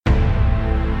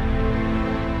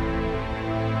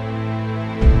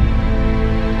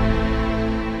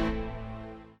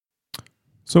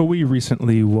So we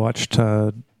recently watched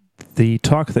the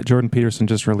talk that Jordan Peterson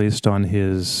just released on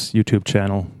his YouTube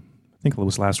channel, I think it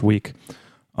was last week,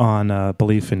 on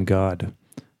belief in God.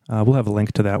 We'll have a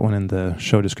link to that one in the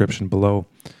show description below.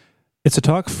 It's a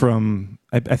talk from,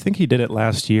 I think he did it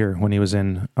last year when he was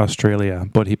in Australia,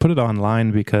 but he put it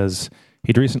online because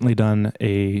he'd recently done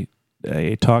a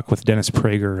talk with Dennis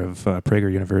Prager of Prager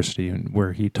University,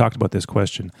 where he talked about this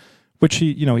question, which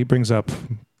he brings up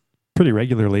pretty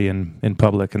regularly in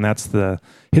public, and that's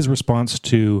his response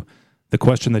to the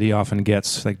question that he often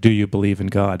gets, like, do you believe in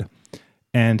God?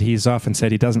 And he's often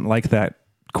said he doesn't like that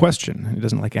question. He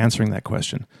doesn't like answering that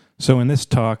question. So in this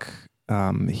talk,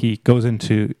 he goes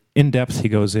into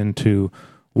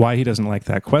why he doesn't like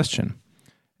that question.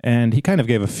 And he kind of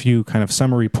gave a few kind of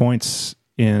summary points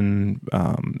in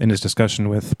his discussion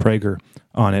with Prager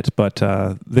on it, but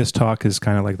this talk is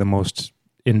kind of like the most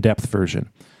in-depth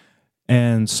version.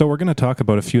 And so we're going to talk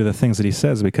about a few of the things that he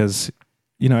says because,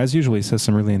 as usual, he says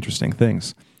some really interesting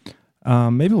things.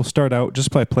 Maybe we'll start out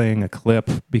just by playing a clip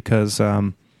because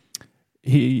I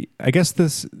guess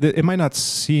it might not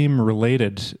seem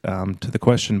related to the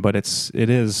question, but it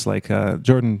is like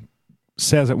Jordan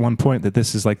says at one point that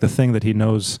this is like the thing that he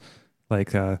knows,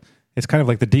 like it's kind of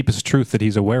like the deepest truth that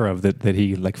he's aware of, that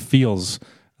he like feels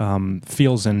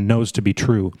and knows to be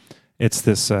true. It's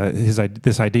this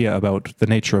idea about the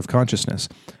nature of consciousness,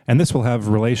 and this will have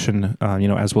relation,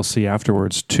 as we'll see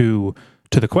afterwards, to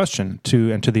the question,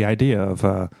 and to the idea of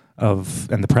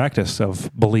and the practice of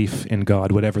belief in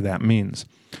God, whatever that means.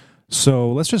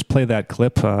 So let's just play that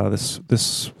clip,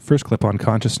 this first clip on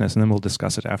consciousness, and then we'll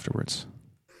discuss it afterwards.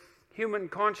 Human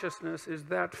consciousness is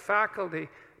that faculty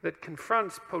that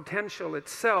confronts potential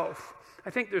itself. I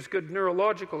think there's good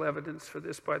neurological evidence for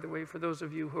this, by the way, for those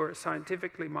of you who are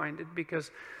scientifically minded,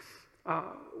 because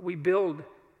we build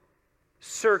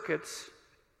circuits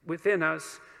within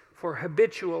us for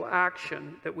habitual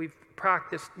action that we've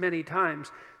practiced many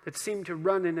times that seem to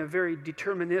run in a very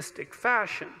deterministic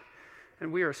fashion.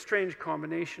 And we are a strange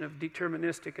combination of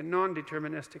deterministic and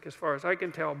non-deterministic as far as I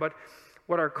can tell. But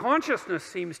what our consciousness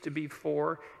seems to be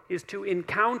for is to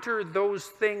encounter those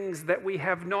things that we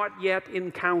have not yet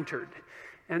encountered.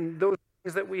 And those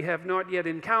things that we have not yet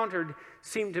encountered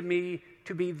seem to me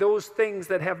to be those things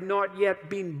that have not yet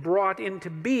been brought into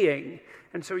being.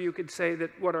 And so you could say that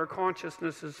what our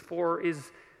consciousness is for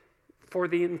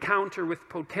the encounter with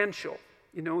potential.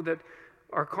 That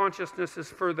our consciousness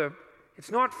is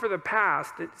it's not for the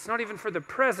past, it's not even for the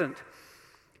present.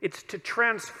 It's to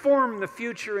transform the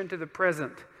future into the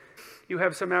present. You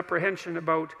have some apprehension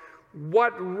about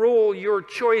what role your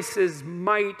choices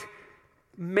might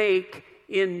make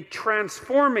in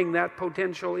transforming that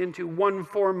potential into one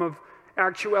form of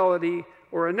actuality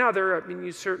or another. I mean,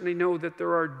 you certainly know that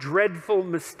there are dreadful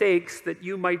mistakes that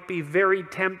you might be very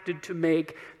tempted to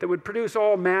make that would produce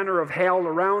all manner of hell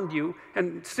around you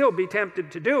and still be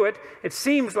tempted to do it. It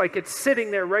seems like it's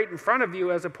sitting there right in front of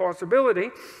you as a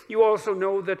possibility. You also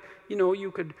know that,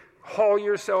 you could haul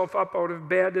yourself up out of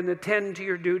bed and attend to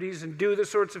your duties and do the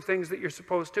sorts of things that you're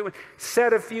supposed to and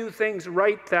set a few things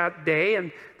right that day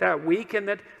and that week, and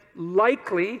that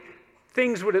likely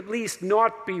things would at least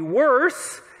not be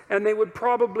worse, and they would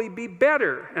probably be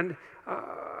better. And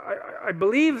I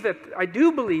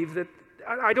do believe that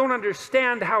I don't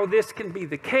understand how this can be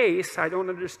the case. I don't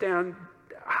understand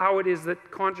how it is that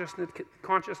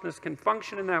consciousness can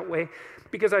function in that way,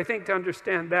 because I think to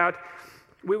understand that,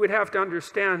 we would have to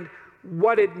understand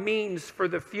what it means for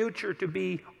the future to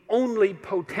be only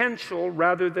potential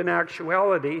rather than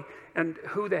actuality, and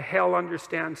who the hell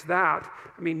understands that?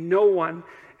 I mean, no one.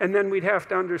 And then we'd have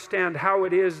to understand how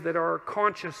it is that our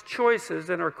conscious choices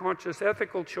and our conscious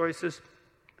ethical choices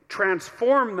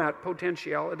transform that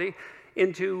potentiality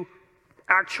into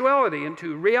actuality,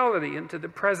 into reality, into the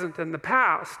present and the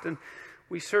past. And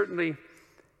we certainly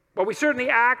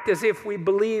act as if we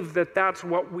believe that that's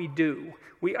what we do.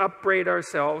 We upbraid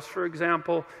ourselves. For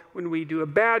example, when we do a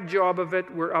bad job of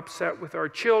it, we're upset with our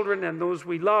children and those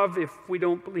we love if we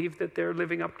don't believe that they're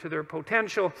living up to their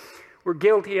potential. We're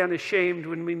guilty and ashamed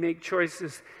when we make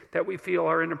choices that we feel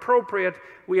are inappropriate.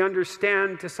 We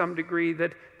understand to some degree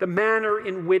that the manner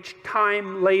in which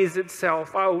time lays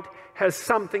itself out has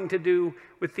something to do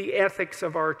with the ethics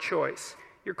of our choice.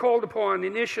 You're called upon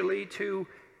initially to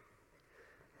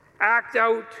act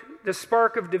out the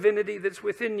spark of divinity that's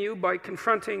within you by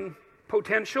confronting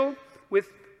potential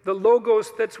with the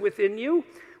logos that's within you,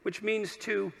 which means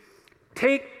to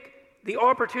take the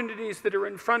opportunities that are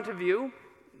in front of you,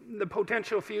 the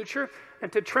potential future,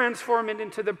 and to transform it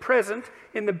into the present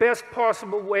in the best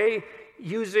possible way,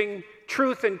 using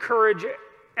truth and courage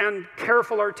and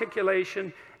careful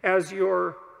articulation as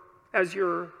your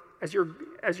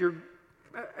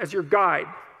guide.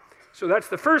 So that's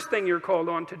the first thing you're called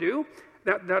on to do.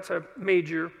 That's a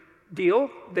major deal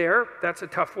there. That's a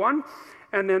tough one.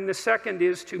 And then the second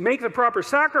is to make the proper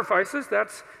sacrifices.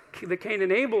 That's the Cain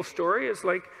and Abel story. Is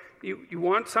like you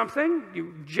want something,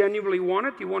 you genuinely want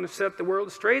it, you want to set the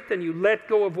world straight, then you let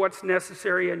go of what's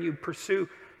necessary and you pursue.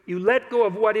 You let go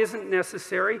of what isn't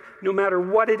necessary, no matter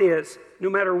what it is. No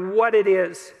matter what it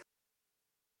is.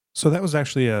 So that was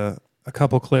actually a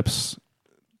couple clips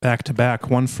back to back,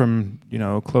 one from,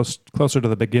 closer to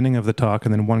the beginning of the talk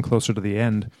and then one closer to the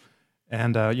end.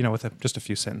 And, with just a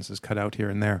few sentences cut out here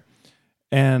and there.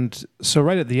 And so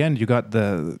right at the end,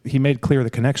 he made clear the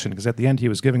connection, because at the end he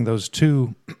was giving those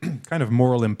two kind of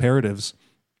moral imperatives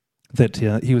that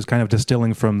he was kind of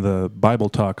distilling from the Bible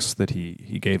talks that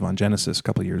he gave on Genesis a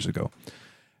couple of years ago.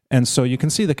 And so you can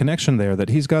see the connection there, that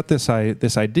he's got this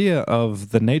idea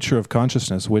of the nature of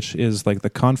consciousness, which is like the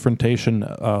confrontation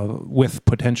with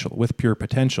potential, with pure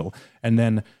potential, and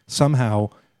then somehow,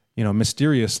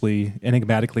 mysteriously,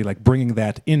 enigmatically, like bringing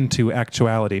that into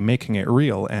actuality, making it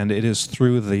real. And it is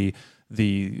through the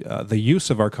use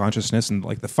of our consciousness and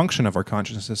like the function of our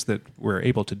consciousness that we're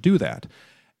able to do that.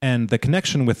 And the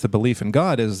connection with the belief in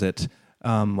God is that,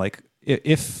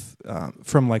 if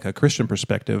from like a Christian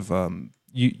perspective,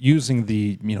 using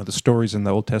the stories in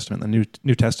the Old Testament, the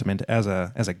New Testament as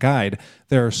a guide,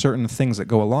 there are certain things that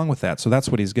go along with that. So that's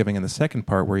what he's giving in the second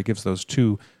part, where he gives those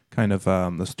two kind of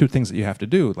those two things that you have to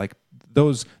do. Like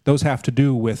those have to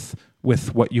do with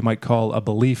what you might call a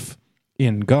belief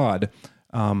in God.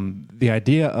 The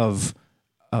idea of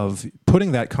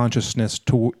putting that consciousness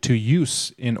to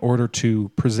use in order to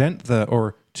present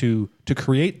to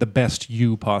create the best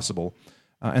you possible.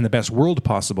 And the best world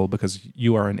possible, because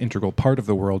you are an integral part of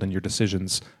the world, and your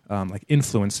decisions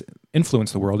influence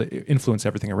the world, influence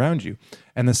everything around you.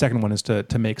 And the second one is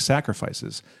to make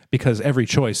sacrifices, because every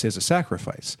choice is a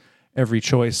sacrifice. Every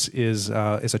choice is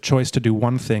a choice to do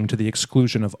one thing to the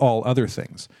exclusion of all other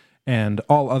things. And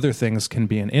all other things can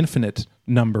be an infinite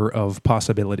number of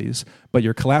possibilities, but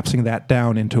you're collapsing that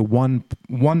down into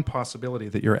one possibility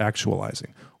that you're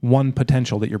actualizing, one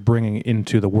potential that you're bringing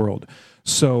into the world.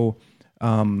 So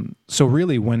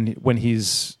really, when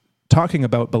he's talking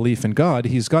about belief in God,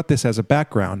 he's got this as a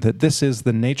background, that this is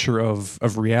the nature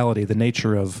of reality, the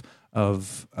nature of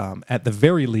at the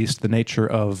very least, the nature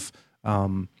of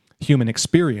human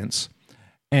experience,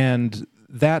 and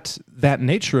that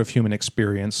nature of human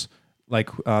experience,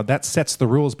 that sets the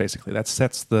rules. Basically, that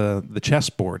sets the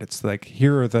chessboard. It's like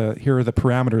here are the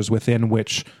parameters within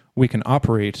which we can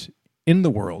operate in the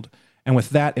world, and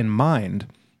with that in mind,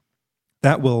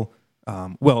 that will.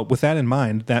 With that in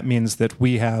mind, that means that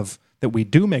we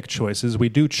do make choices. We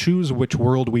do choose which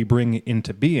world we bring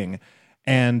into being,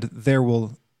 and there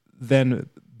will then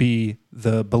be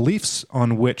the beliefs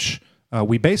on which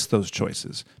we base those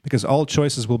choices, because all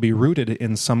choices will be rooted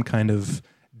in some kind of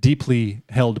deeply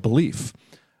held belief.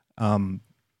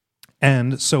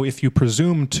 And so if you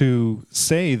presume to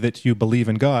say that you believe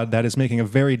in God, that is making a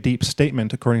very deep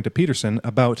statement, according to Peterson,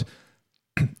 about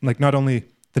not only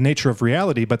the nature of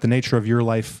reality, but the nature of your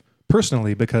life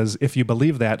personally, because if you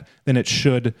believe that, then it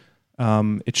should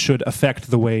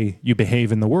affect the way you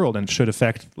behave in the world, and it should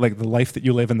affect the life that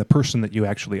you live and the person that you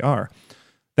actually are.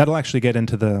 That'll actually get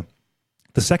into the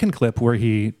second clip, where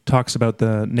he talks about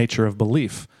the nature of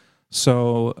belief.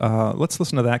 So let's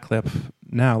listen to that clip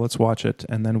now. Let's watch it,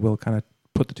 and then we'll kind of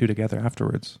put the two together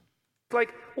afterwards.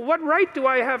 What right do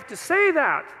I have to say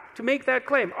that? To make that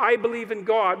claim? I believe in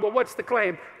God. Well, what's the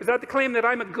claim? Is that the claim that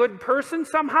I'm a good person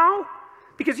somehow?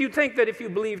 Because you'd think that if you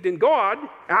believed in God,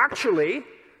 actually,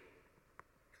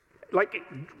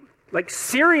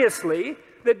 seriously,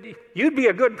 that you'd be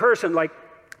a good person,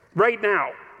 right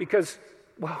now. Because,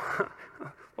 well,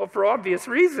 for obvious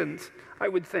reasons, I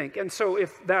would think. And so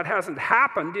if that hasn't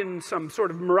happened in some sort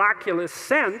of miraculous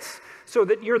sense, so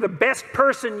that you're the best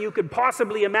person you could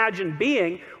possibly imagine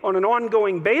being on an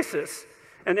ongoing basis,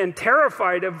 and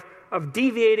terrified of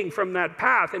deviating from that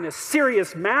path in a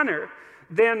serious manner,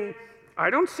 then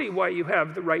I don't see why you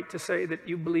have the right to say that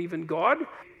you believe in God.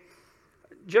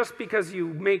 Just because you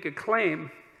make a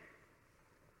claim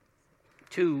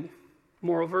to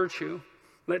moral virtue,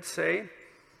 let's say,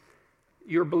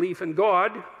 your belief in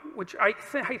God, which I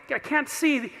can't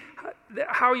see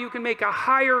how you can make a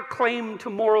higher claim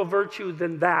to moral virtue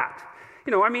than that.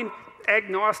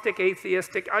 Agnostic,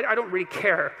 atheistic, I don't really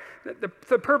care.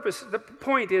 The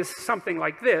point is something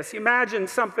like this. Imagine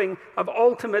something of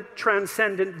ultimate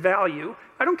transcendent value,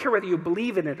 I don't care whether you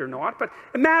believe in it or not, but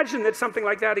imagine that something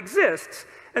like that exists,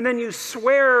 and then you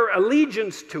swear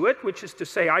allegiance to it, which is to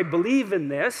say, I believe in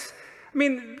this. I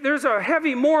mean, there's a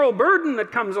heavy moral burden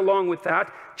that comes along with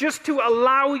that, just to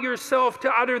allow yourself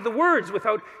to utter the words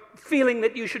without feeling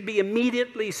that you should be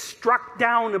immediately struck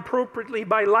down appropriately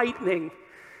by lightning.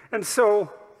 And so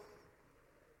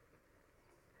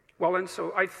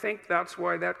I think that's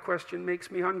why that question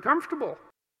makes me uncomfortable.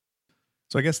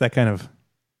 So I guess that kind of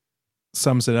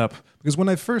sums it up. Because when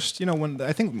I first, when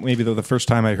I think maybe the first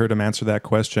time I heard him answer that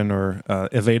question or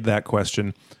evade that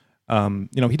question,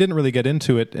 he didn't really get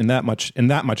into it in that much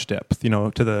depth,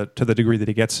 to the degree that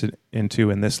he gets into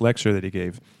in this lecture that he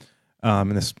gave,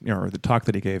 in this, or the talk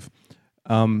that he gave.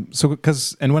 And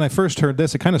when I first heard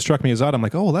this, it kind of struck me as odd. I'm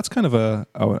like, oh, well, that's kind of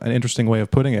an interesting way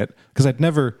of putting it, because I'd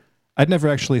never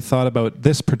actually thought about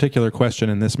this particular question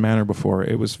in this manner before.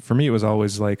 For me, it was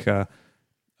always like,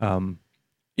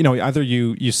 either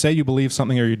you say you believe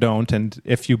something or you don't, and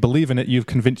if you believe in it, you've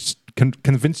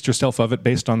convinced yourself of it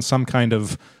based on some kind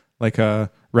of like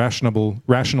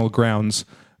rational grounds.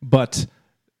 But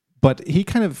he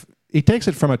takes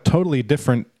it from a totally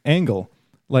different angle,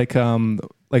 like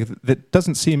that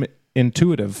doesn't seem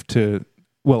intuitive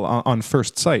on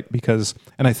first sight,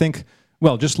 and I think,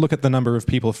 well, just look at the number of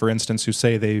people, for instance, who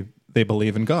say they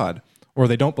believe in God or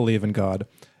they don't believe in God,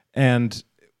 and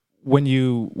when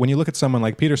you look at someone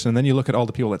like Peterson, then you look at all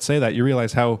the people that say that, you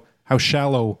realize how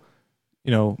shallow,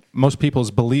 most people's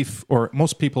belief or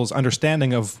most people's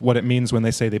understanding of what it means when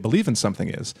they say they believe in something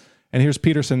is. And here's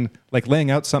Peterson like laying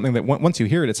out something that once you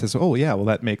hear it, it says, oh yeah, well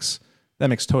that makes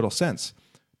total sense.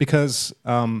 Because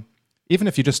even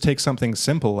if you just take something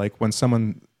simple, like when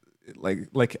someone like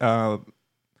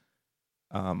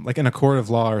in a court of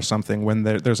law or something, when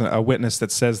there's a witness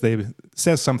that says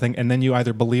something, and then you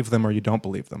either believe them or you don't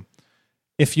believe them.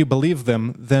 If you believe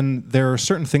them, then there are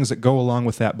certain things that go along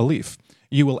with that belief.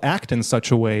 You will act in such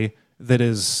a way that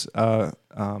is that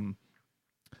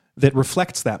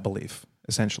reflects that belief,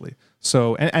 essentially.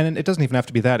 So, and it doesn't even have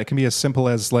to be that. It can be as simple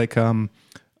as like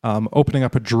opening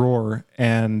up a drawer,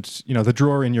 and the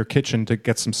drawer in your kitchen to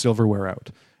get some silverware out.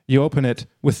 You open it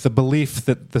with the belief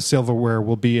that the silverware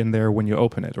will be in there when you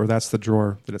open it, or that's the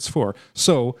drawer that it's for.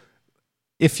 So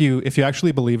if you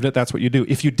actually believed it, that's what you do.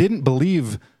 If you didn't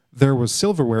believe there was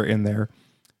silverware in there,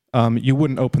 you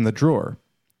wouldn't open the drawer.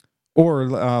 Or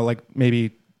like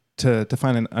maybe to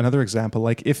find another example,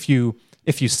 like if you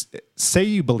say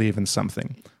you believe in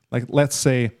something, like let's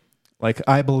say, like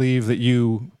I believe that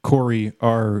you, Corey,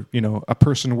 are a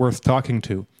person worth talking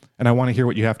to, and I want to hear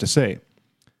what you have to say.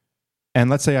 And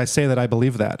let's say I say that I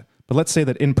believe that, but let's say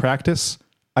that in practice,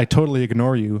 I totally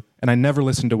ignore you and I never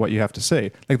listen to what you have to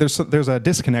say. Like there's a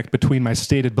disconnect between my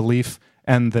stated belief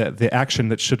and the action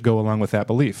that should go along with that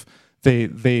belief.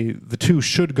 The two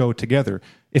should go together.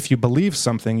 If you believe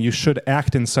something, you should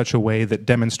act in such a way that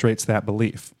demonstrates that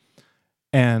belief.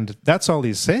 And that's all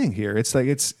he's saying here. It's like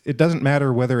it doesn't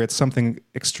matter whether it's something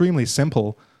extremely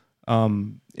simple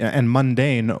and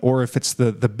mundane, or if it's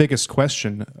the biggest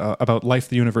question about life,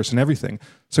 the universe, and everything.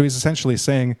 So he's essentially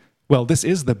saying, well, this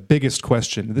is the biggest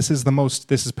question. This is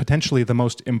potentially the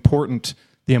most important,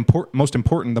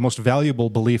 the most valuable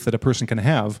belief that a person can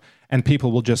have, and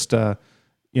people will just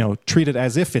treat it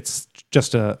as if it's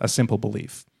just a simple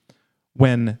belief.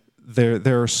 When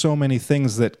there are so many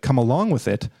things that come along with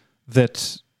it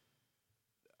that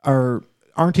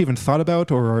aren't even thought about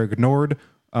or are ignored.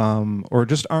 Or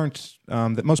just aren't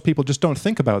that most people just don't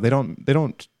think about. They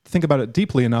don't think about it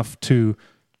deeply enough to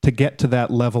get to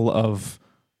that level of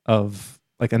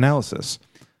like analysis.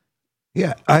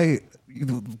 Yeah,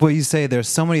 what you say, there's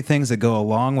so many things that go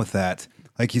along with that.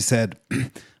 Like you said,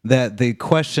 that the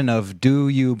question of do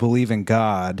you believe in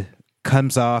God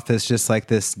comes off as just like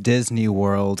this Disney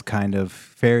World kind of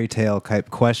fairy tale type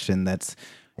question that's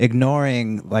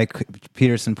ignoring, like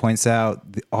Peterson points out,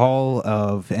 all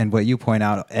of, and what you point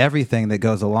out, everything that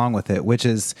goes along with it, which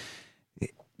is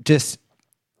just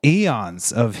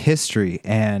eons of history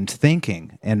and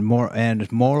thinking and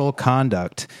moral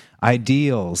conduct,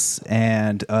 ideals,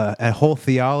 and a whole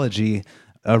theology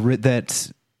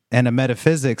and a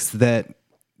metaphysics that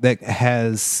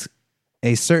has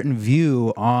a certain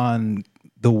view on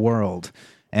the world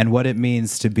and what it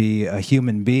means to be a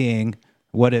human being,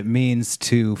 what it means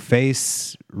to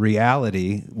face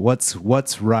reality, what's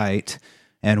right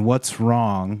and what's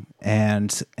wrong,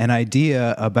 and an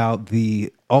idea about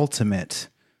the ultimate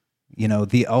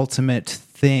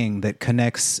thing that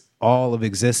connects all of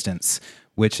existence,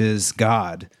 which is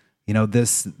God.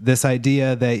 this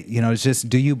idea that, it's just,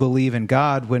 do you believe in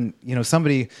God? When,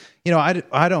 somebody,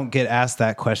 I don't get asked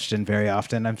that question very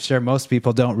often. I'm sure most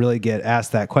people don't really get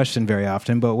asked that question very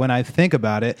often. But when I think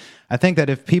about it, I think that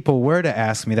if people were to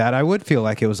ask me that, I would feel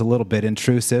like it was a little bit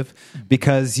intrusive,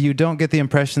 because you don't get the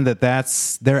impression that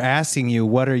they're asking you,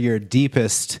 what are your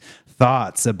deepest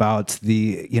thoughts about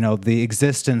the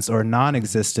existence or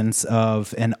non-existence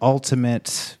of an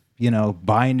ultimate,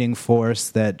 binding force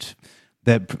that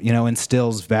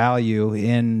instills value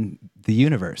in the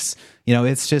universe.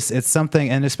 It's something,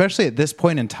 and especially at this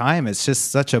point in time, it's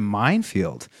just such a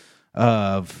minefield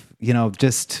of,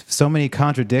 just so many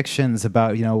contradictions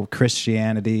about,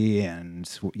 Christianity and,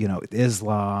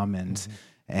 Islam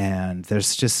and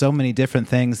there's just so many different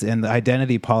things in the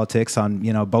identity politics on,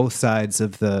 both sides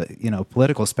of the,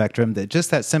 political spectrum, that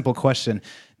just that simple question,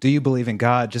 do you believe in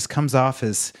God, just comes off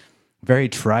as very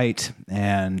trite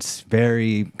and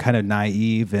very kind of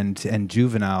naive and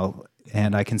juvenile.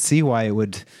 And I can see why it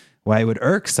would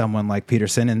irk someone like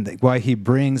Peterson, and why he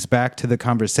brings back to the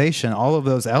conversation all of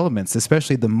those elements,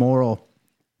 especially the moral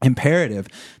imperative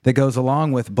that goes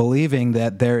along with believing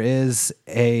that there is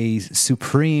a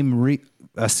supreme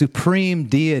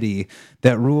deity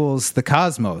that rules the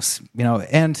cosmos,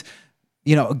 and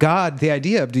God, the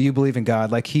idea of, do you believe in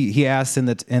God? Like he asked in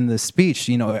the speech,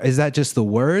 is that just the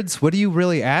words? What are you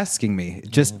really asking me?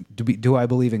 Just do I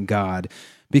believe in God?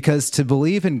 Because to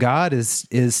believe in God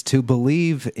is to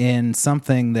believe in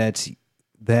something that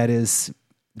is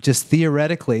just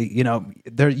theoretically, you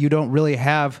don't really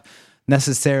have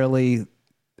necessarily,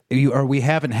 we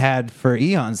haven't had for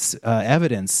eons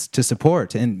evidence to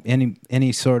support in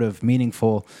any sort of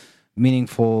meaningful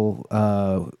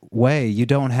way. You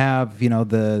don't have,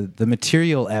 the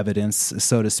material evidence,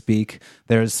 so to speak.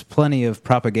 There's plenty of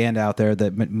propaganda out there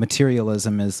that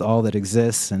materialism is all that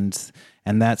exists, and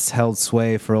that's held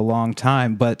sway for a long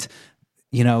time. But,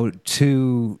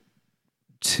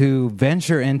 to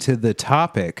venture into the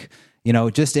topic,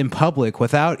 just in public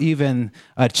without even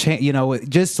a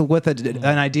just with an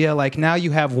idea like, now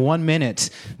you have 1 minute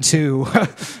to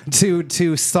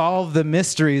solve the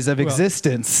mysteries of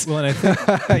existence. Well, and I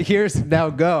think now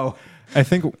go. I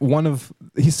think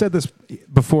he said this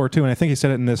before too, and I think he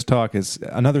said it in this talk, is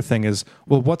another thing is,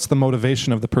 well, what's the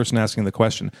motivation of the person asking the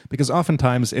question? Because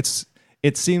oftentimes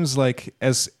it seems like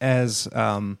as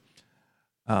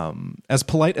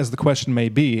polite as the question may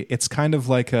be, it's kind of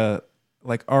like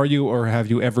are you or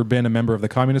have you ever been a member of the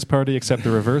Communist Party, except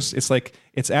the reverse? It's like,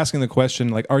 it's asking the question,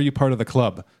 like, are you part of the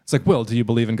club? It's like, well, do you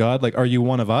believe in God? Like, are you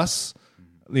one of us,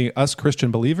 us Christian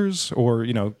believers, or,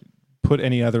 put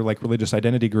any other like religious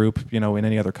identity group, in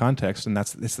any other context, and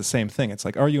it's the same thing. It's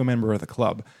like, are you a member of the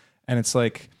club? And it's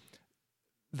like,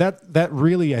 that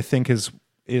really, I think,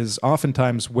 is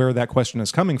oftentimes where that question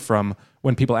is coming from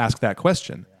when people ask that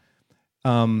question.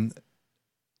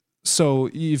 So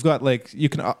you've got like, you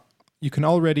can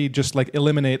already just like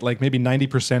eliminate like maybe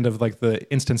 90% of like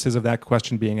the instances of that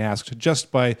question being asked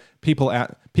just by people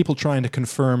trying to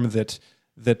confirm that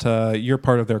you're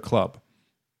part of their club.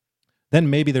 Then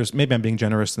maybe I'm being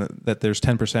generous that there's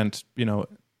 10%,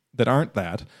 that aren't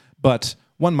that, but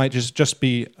one might just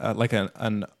be like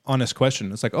an honest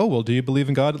question. It's like, oh, well, do you believe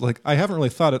in God? Like, I haven't really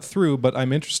thought it through, but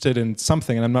I'm interested in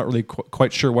something, and I'm not really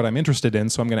quite sure what I'm interested in,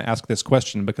 so I'm going to ask this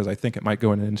question because I think it might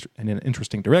go in an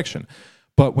interesting direction.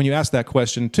 But when you ask that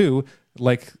question too,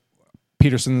 like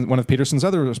one of Peterson's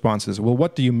other responses, well,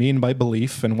 what do you mean by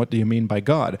belief, and what do you mean by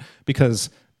God? Because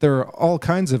there are all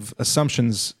kinds of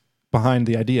assumptions behind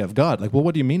the idea of God. Like, well,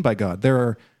 what do you mean by God?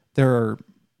 There are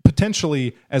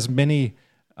potentially as many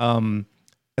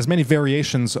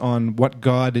variations on what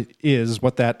God is,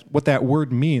 what that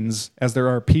word means, as there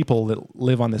are people that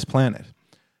live on this planet.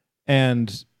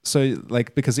 And so,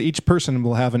 like, because each person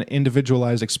will have an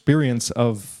individualized experience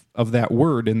of that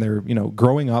word in their,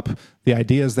 growing up, the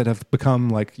ideas that have become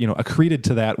like, accreted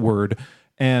to that word,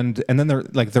 and then they're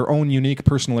like their own unique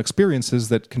personal experiences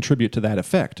that contribute to that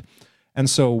effect. And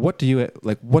so what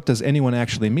does anyone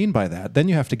actually mean by that? Then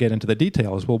you have to get into the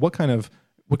details. Well, what kind of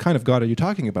God are you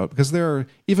talking about? Because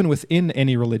even within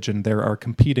any religion, there are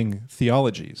competing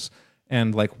theologies,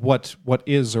 and like what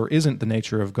is or isn't the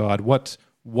nature of God? What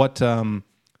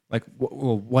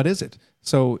is it?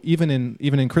 So even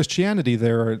in Christianity,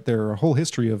 there are a whole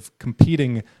history of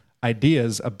competing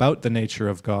ideas about the nature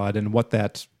of God and what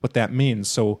that means.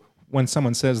 So when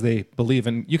someone says they believe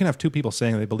in, you can have two people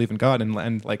saying they believe in God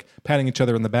and like patting each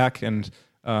other in the back and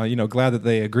glad that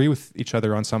they agree with each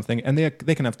other on something, and they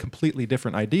can have completely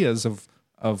different ideas of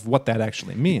what that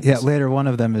actually means. Yeah, later one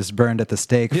of them is burned at the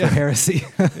stake for heresy.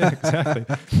 Yeah, exactly.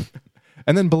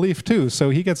 And then belief too. So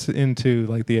he gets into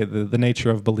like the nature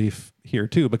of belief here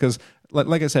too, because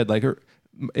like I said, like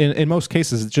in most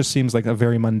cases, it just seems like a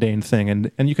very mundane thing.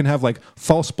 And you can have like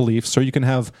false beliefs, or you can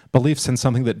have beliefs in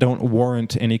something that don't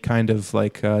warrant any kind of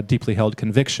like deeply held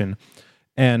conviction.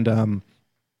 And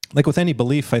like with any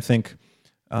belief, I think,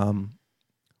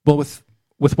 with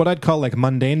what I'd call like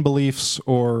mundane beliefs,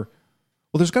 or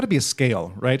there's got to be a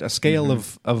scale, right? A scale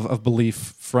of belief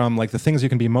from like the things you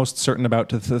can be most certain about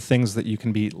to the things that you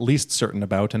can be least certain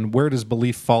about. And where does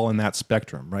belief fall in that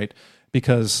spectrum, right?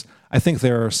 Because I think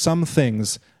there are some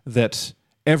things that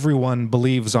everyone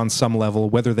believes on some level,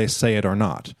 whether they say it or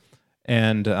not.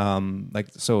 And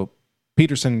so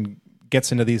Peterson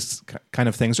gets into these kind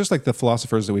of things, just like the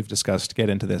philosophers that we've discussed get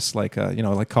into this, like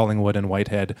like Collingwood and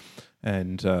Whitehead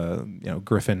and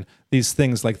Griffin. These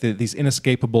things like these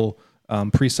inescapable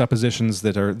presuppositions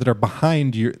that are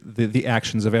behind the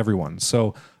actions of everyone.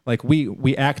 So like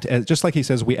we act as, just like he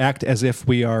says, we act as if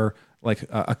we are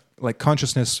like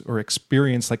consciousness or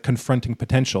experience like confronting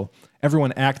potential.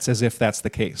 Everyone acts as if that's the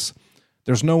case.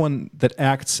 There's no one that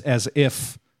acts as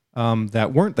if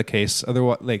that weren't the case.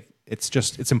 Otherwise, like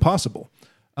it's impossible.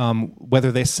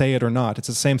 Whether they say it or not, it's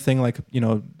the same thing. Like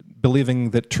believing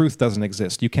that truth doesn't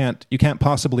exist. You can't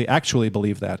possibly actually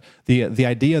believe that. The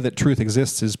idea that truth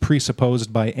exists is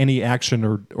presupposed by any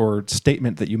action or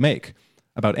statement that you make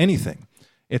about anything.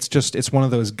 It's one of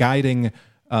those guiding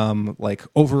like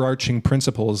overarching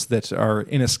principles that are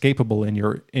inescapable in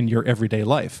your everyday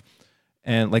life.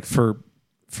 And like for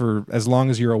as long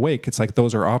as you're awake, it's like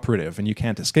those are operative and you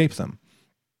can't escape them.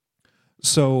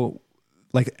 So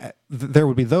like there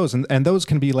would be those, and those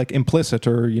can be like implicit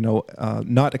or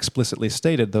not explicitly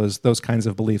stated. Those kinds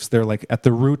of beliefs, they're like at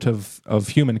the root of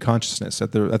human consciousness,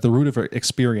 at the root of our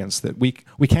experience, that we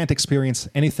can't experience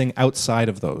anything outside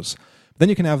of those. Then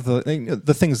you can have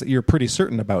the things that you're pretty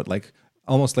certain about, like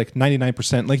almost like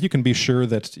 99%. Like you can be sure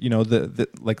that the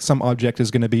like some object is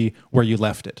going to be where you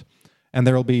left it, and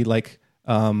there will be like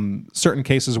certain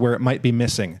cases where it might be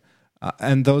missing.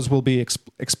 And those will be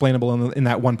explainable in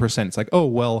that 1%. It's like, oh,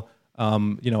 well,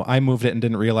 I moved it and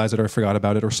didn't realize it, or forgot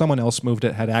about it, or someone else moved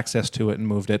it, had access to it and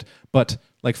moved it. But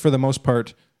like for the most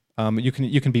part, you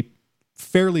can be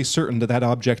fairly certain that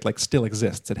object like still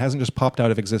exists. It hasn't just popped out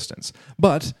of existence.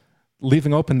 But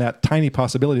leaving open that tiny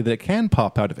possibility that it can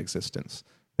pop out of existence,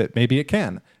 that maybe it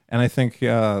can. And I think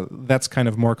that's kind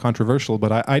of more controversial,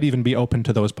 but I'd even be open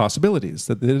to those possibilities.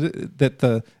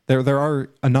 That there are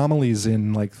anomalies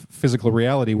in like physical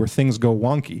reality where things go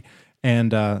wonky,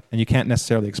 and you can't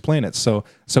necessarily explain it. So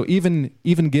even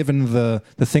given the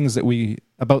things that we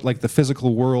about like the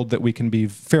physical world that we can be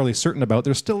fairly certain about,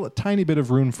 there's still a tiny bit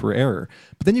of room for error.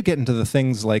 But then you get into the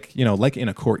things like like in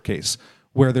a court case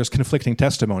where there's conflicting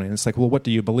testimony, and it's like, well, what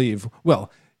do you believe? Well,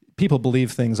 people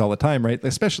believe things all the time, right?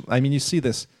 Especially, I mean, you see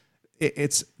this.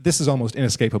 This is almost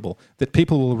inescapable, that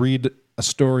people will read a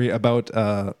story about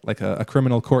like a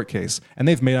criminal court case, and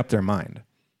they've made up their mind,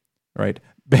 right?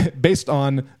 Based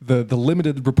on the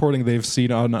limited reporting they've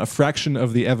seen on a fraction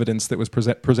of the evidence that was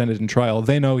presented in trial.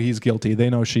 They know he's guilty. They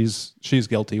know she's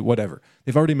guilty. Whatever.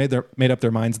 They've already made up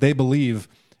their minds. They believe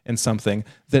in something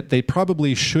that they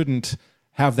probably shouldn't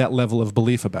have that level of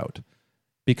belief about,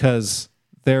 because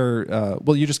they're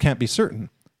you just can't be certain.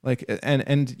 Like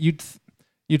and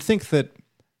You'd think that,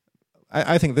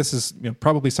 I think this is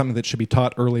probably something that should be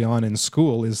taught early on in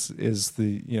school, is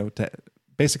the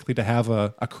to have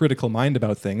a critical mind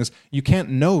about things. You can't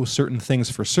know certain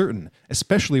things for certain,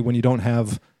 especially when you don't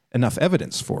have enough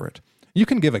evidence for it. You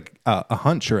can give a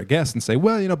hunch or a guess and say,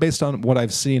 well, based on what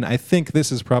I've seen, I think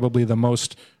this is probably the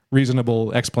most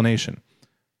reasonable explanation,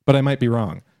 but I might be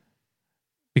wrong,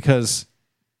 because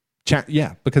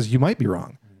you might be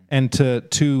wrong. And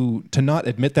to not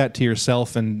admit that to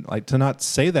yourself, and like to not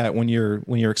say that when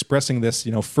you're expressing this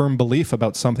firm belief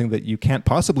about something that you can't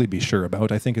possibly be sure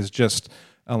about, I think is just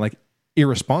like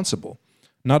irresponsible.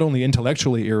 Not only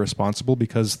intellectually irresponsible,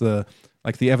 because the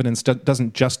evidence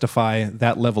doesn't justify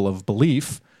that level of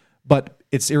belief, but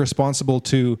it's irresponsible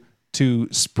to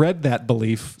spread that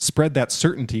belief, spread that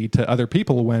certainty to other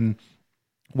people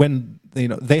when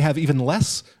they have even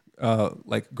less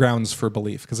like grounds for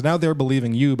belief, because now they're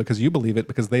believing you because you believe it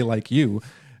because they like you,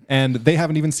 and they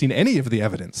haven't even seen any of the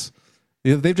evidence.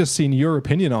 They've just seen your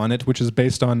opinion on it, which is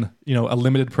based on a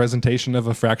limited presentation of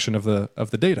a fraction of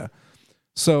the data.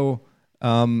 So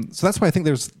that's why I think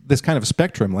there's this kind of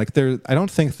spectrum. Like I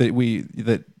don't think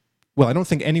I don't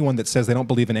think anyone that says they don't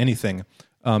believe in anything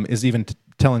is even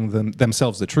telling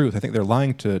themselves the truth. I think they're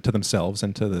lying to themselves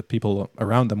and to the people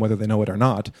around them, whether they know it or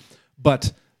not.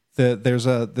 But there is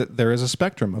a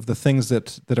spectrum of the things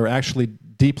that are actually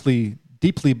deeply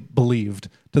deeply believed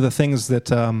to the things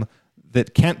that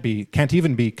that can't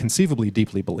even be conceivably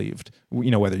deeply believed,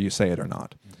 whether you say it or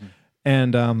not. Mm-hmm.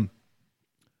 And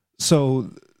so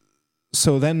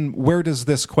then where does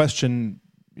this question,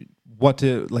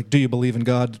 do you believe in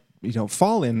God,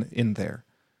 fall in there?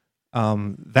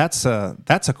 That's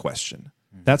a question.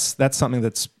 Mm-hmm. That's something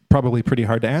that's probably pretty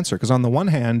hard to answer, because on the one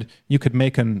hand, you could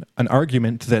make an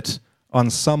argument that on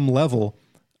some level,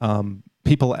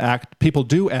 people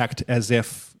do act as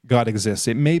if God exists.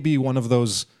 It may be one of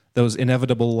those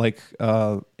inevitable,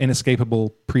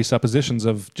 inescapable presuppositions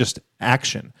of just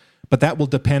action, but that will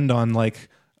depend on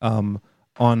a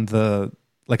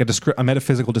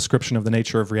metaphysical description of the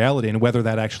nature of reality and whether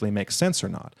that actually makes sense or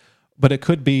not. But it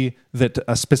could be that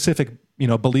a specific,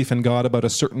 belief in God about a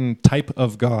certain type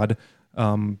of God,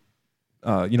 one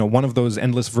of those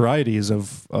endless varieties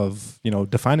of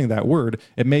defining that word.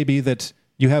 It may be that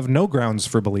you have no grounds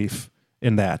for belief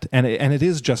in that, and it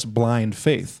is just blind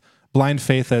faith. Blind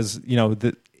faith, as in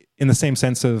the same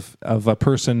sense of a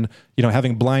person,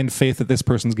 having blind faith that this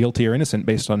person's guilty or innocent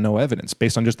based on no evidence,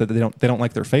 based on just that they don't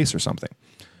like their face or something.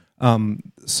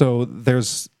 So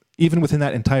there's even within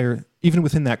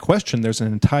that question, there's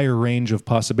an entire range of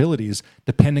possibilities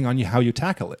depending on how you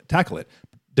tackle it,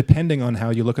 depending on how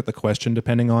you look at the question,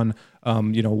 depending on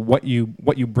what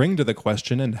you bring to the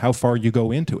question and how far you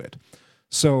go into it.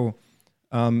 So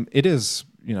it is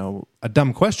a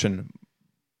dumb question.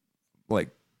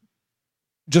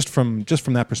 Just from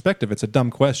that perspective, it's a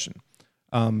dumb question.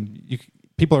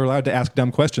 People are allowed to ask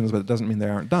dumb questions, but it doesn't mean they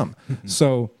aren't dumb. Mm-hmm.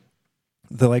 So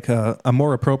a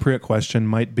more appropriate question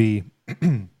might be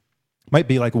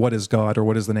like, what is God, or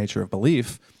what is the nature of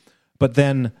belief? But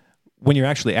then when you're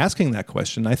actually asking that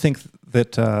question, I think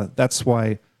that that's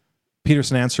why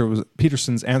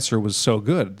Peterson's answer was so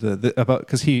good,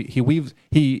 because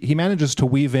he manages to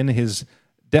weave in his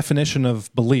definition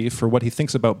of belief, or what he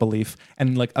thinks about belief,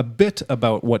 and a bit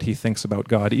about what he thinks about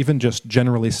God, even just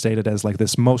generally stated as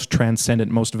this most transcendent,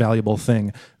 most valuable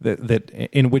thing that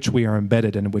in which we are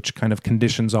embedded and which kind of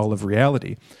conditions all of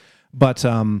reality. But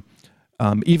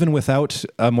even without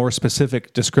a more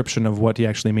specific description of what he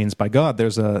actually means by God,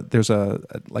 there's a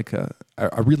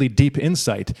really deep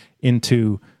insight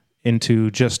into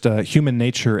just human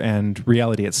nature and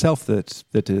reality itself that's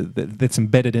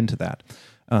embedded into that.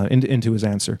 Into his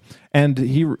answer, and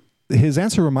his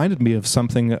answer reminded me of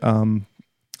something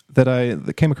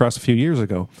that came across a few years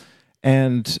ago,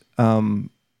 and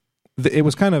it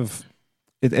was kind of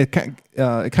it kind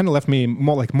of left me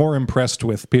more impressed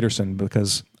with Peterson,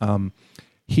 because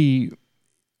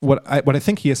what I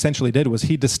think he essentially did was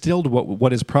he distilled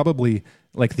what is probably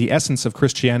the essence of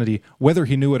Christianity, whether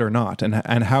he knew it or not,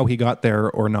 and how he got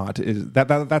there or not.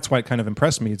 That's why it kind of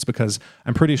impressed me. It's because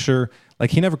I'm pretty sure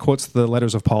he never quotes the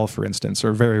letters of Paul, for instance,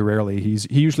 or very rarely. He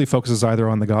usually focuses either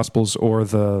on the Gospels or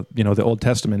the Old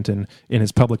Testament in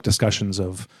his public discussions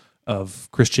of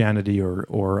Christianity or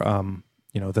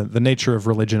the nature of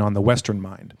religion on the Western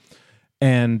mind.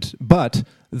 But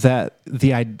that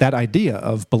idea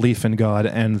of belief in God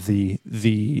and the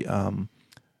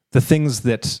things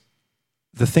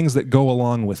that go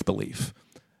along with belief,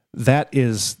 that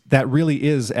really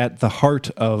is at the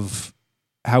heart of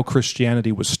how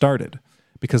Christianity was started,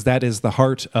 because that is the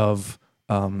heart of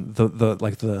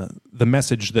the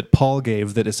message that Paul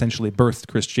gave that essentially birthed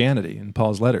Christianity in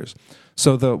Paul's letters.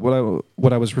 So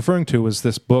what I was referring to was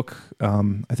this book.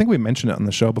 I think we mentioned it on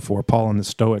the show before, Paul and the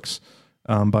Stoics,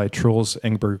 by Truls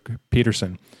Engberg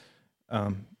Peterson.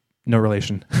 No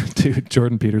relation to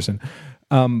Jordan Peterson.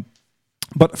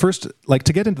 But first,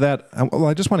 to get into that,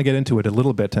 I just want to get into it a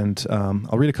little bit, and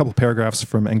I'll read a couple paragraphs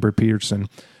from Engberg Peterson.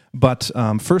 But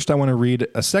first, I want to read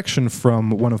a section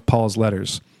from one of Paul's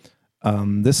letters.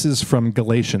 This is from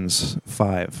Galatians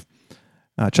 5,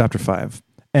 chapter 5.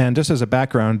 And just as a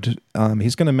background,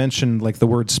 he's going to mention the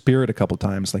word spirit a couple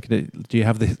times. Do you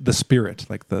have the spirit,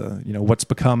 what's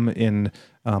become in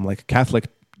Catholic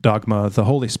dogma the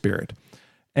Holy Spirit?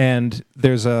 And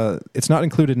it's not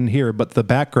included in here, but the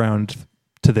background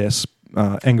to this,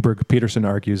 Engberg Peterson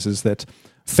argues, is that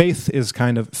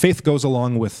faith goes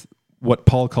along with what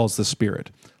Paul calls the Spirit.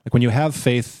 When you have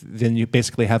faith, then you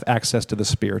basically have access to the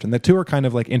Spirit. And the two are kind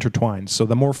of intertwined. So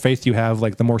the more faith you have,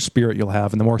 the more Spirit you'll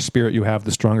have. And the more Spirit you have,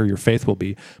 the stronger your faith will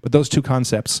be. But those two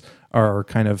concepts are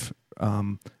kind of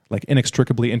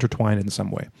inextricably intertwined in some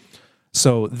way.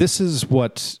 So this is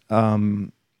what,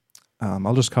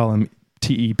 I'll just call him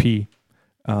TEP.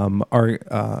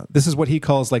 This is what he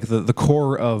calls the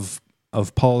core of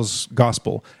Paul's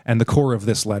gospel and the core of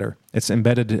this letter. It's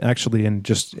embedded actually in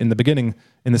this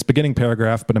beginning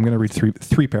paragraph, but I'm going to read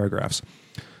three paragraphs.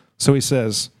 So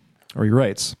he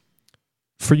writes,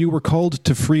 For you were called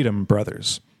to freedom,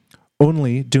 brothers.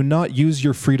 Only do not use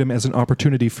your freedom as an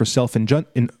opportunity for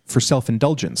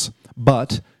self-indulgence,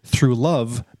 but through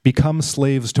love become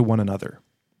slaves to one another.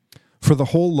 For the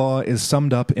whole law is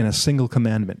summed up in a single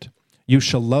commandment: you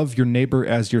shall love your neighbor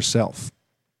as yourself.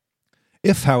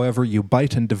 If, however, you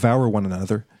bite and devour one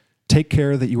another, take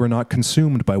care that you are not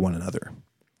consumed by one another.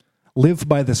 Live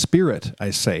by the Spirit, I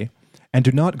say, and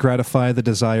do not gratify the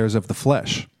desires of the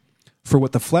flesh. For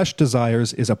what the flesh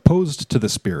desires is opposed to the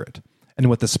Spirit, and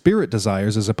what the Spirit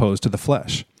desires is opposed to the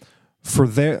flesh. For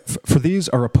these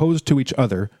are opposed to each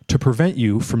other to prevent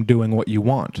you from doing what you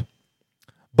want.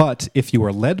 But if you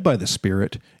are led by the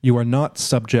Spirit, you are not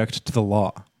subject to the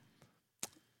law.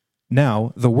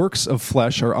 Now, the works of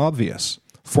flesh are obvious: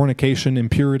 fornication,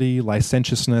 impurity,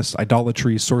 licentiousness,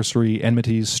 idolatry, sorcery,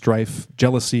 enmities, strife,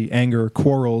 jealousy, anger,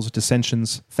 quarrels,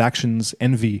 dissensions, factions,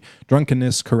 envy,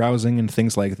 drunkenness, carousing, and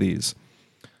things like these.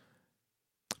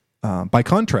 By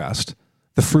contrast,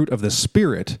 the fruit of the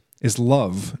Spirit is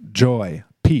love, joy,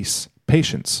 peace,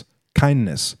 patience,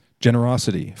 kindness,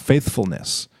 generosity,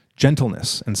 faithfulness,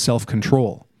 gentleness, and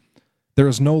self-control. There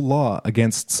is no law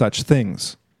against such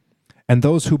things. And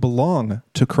those who belong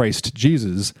to Christ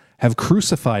Jesus have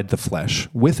crucified the flesh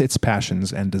with its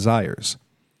passions and desires.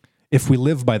 If we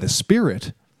live by the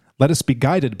Spirit, let us be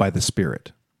guided by the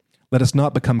Spirit. Let us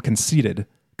not become conceited,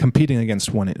 competing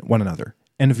against one another,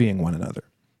 envying one another.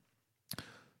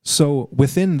 So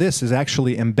within this is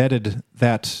actually embedded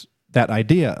that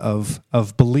idea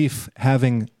of belief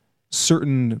having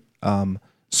certain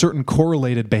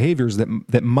correlated behaviors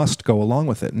that must go along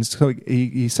with it. And so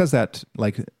he says that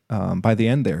by the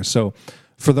end there. So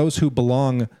for those who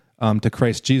belong to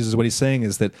Christ Jesus, what he's saying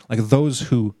is that those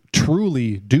who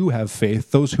truly do have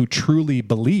faith, those who truly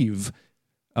believe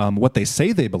what they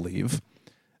say they believe,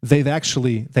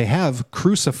 they have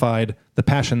crucified the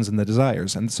passions and the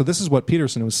desires. And so this is what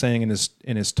Peterson was saying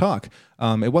in his talk.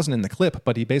 It wasn't in the clip,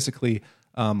 but he basically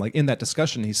in that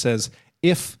discussion he says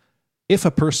if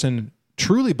a person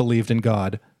truly believed in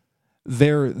God,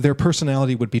 their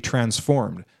personality would be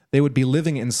transformed. They would be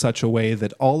living in such a way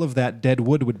that all of that dead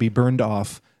wood would be burned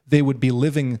off. They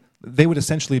would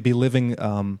essentially be living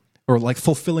or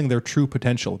fulfilling their true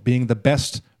potential, being the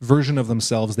best version of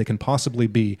themselves they can possibly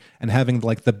be, and having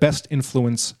the best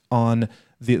influence on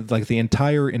the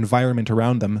entire environment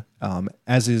around them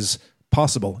as is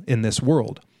possible in this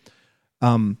world.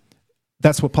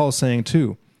 That's what Paul's saying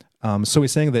too. So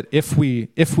he's saying that if we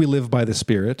live by the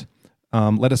Spirit,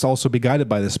 let us also be guided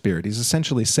by the Spirit. He's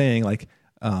essentially saying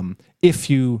if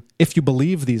you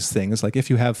believe these things, if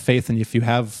you have faith and if you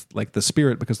have the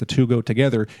Spirit, because the two go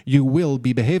together, you will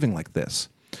be behaving like this.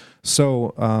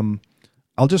 So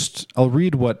I'll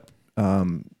read what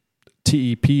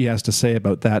TEP has to say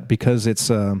about that, because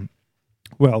it's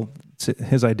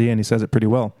his idea and he says it pretty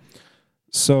well.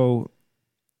 So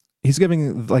he's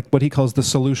giving what he calls the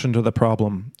solution to the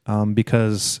problem,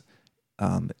 because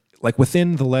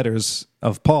within the letters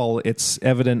of Paul, it's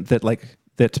evident that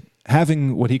that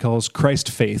having what he calls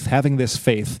Christ faith, having this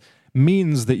faith,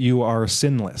 means that you are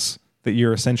sinless, that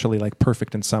you're essentially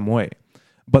perfect in some way.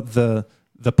 But the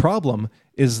problem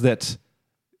is that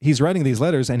he's writing these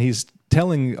letters and he's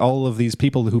telling all of these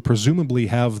people who presumably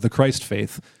have the Christ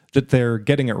faith that they're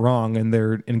getting it wrong and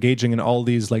they're engaging in all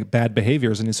these bad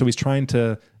behaviors. And so he's trying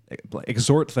to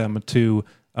exhort them to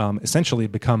essentially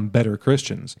become better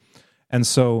Christians. And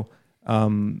so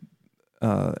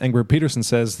Engbert Peterson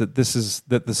says that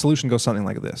that the solution goes something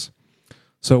like this.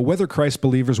 So whether Christ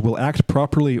believers will act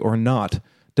properly or not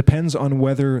depends on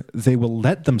whether they will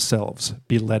let themselves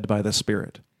be led by the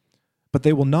Spirit. But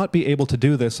they will not be able to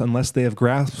do this unless they have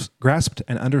grasped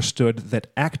and understood that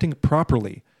acting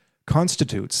properly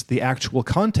constitutes the actual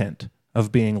content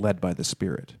of being led by the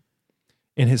Spirit.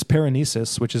 In his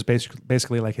paranesis, which is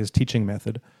basically his teaching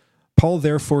method, Paul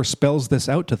therefore spells this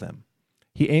out to them.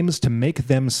 He aims to make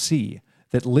them see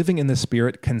that living in the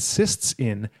Spirit consists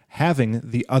in having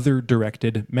the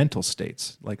other-directed mental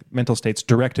states, mental states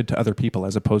directed to other people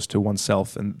as opposed to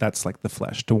oneself, and that's the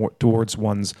flesh, towards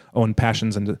one's own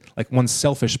passions and one's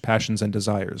selfish passions and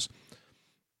desires.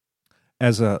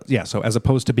 So as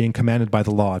opposed to being commanded by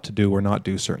the law to do or not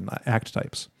do certain act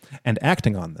types, and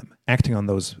acting on them, acting on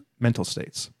those mental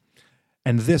states.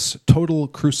 And this total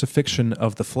crucifixion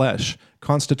of the flesh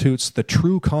constitutes the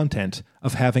true content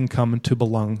of having come to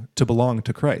belong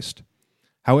to Christ.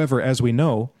 However, as we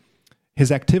know,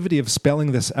 his activity of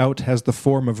spelling this out has the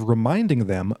form of reminding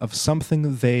them of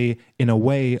something they, in a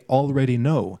way, already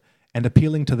know, and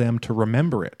appealing to them to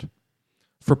remember it.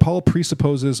 For Paul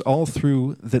presupposes all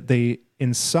through that they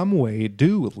in some way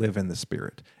do live in the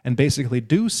Spirit and basically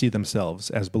do see themselves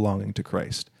as belonging to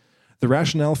Christ. The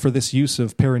rationale for this use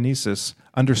of paranesis,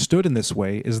 understood in this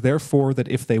way, is therefore that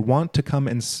if they want to come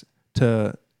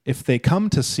if they come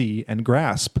to see and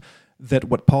grasp that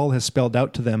what Paul has spelled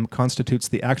out to them constitutes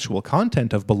the actual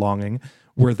content of belonging,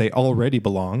 where they already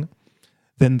belong,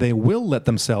 then they will let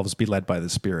themselves be led by the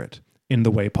Spirit in the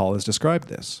way Paul has described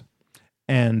this.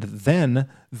 And then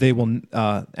they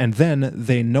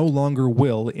no longer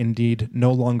will, indeed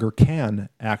no longer can,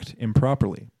 act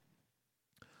improperly.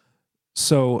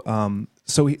 So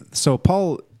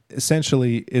Paul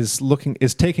essentially is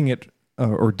taking it,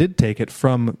 or did take it,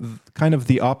 from kind of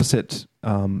the opposite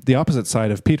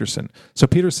side of Peterson. So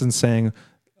Peterson's saying,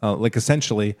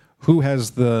 essentially, who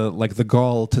has the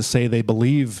gall to say they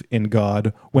believe in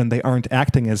God when they aren't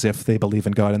acting as if they believe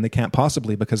in God, and they can't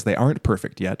possibly because they aren't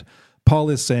perfect yet.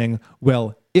 Paul is saying,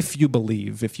 well, if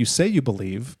you say you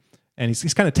believe, and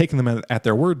he's kind of taking them at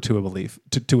their word to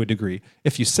a degree.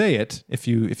 If you say it, if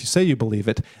you say you believe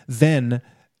it, then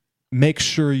make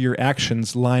sure your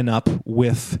actions line up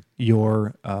with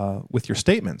your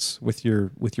statements, with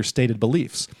your stated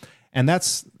beliefs, and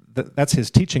that's his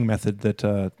teaching method that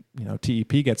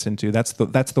TEP gets into. That's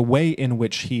the way in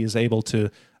which he is able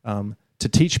to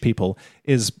teach people.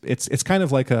 It's kind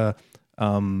of like a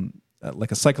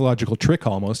psychological trick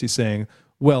almost. He's saying,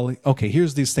 well, okay,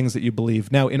 here's these things that you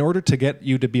believe. Now, in order to get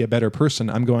you to be a better person,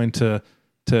 I'm going to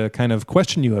kind of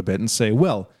question you a bit and say,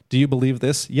 well, do you believe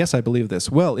this? Yes, I believe this.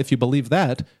 Well, if you believe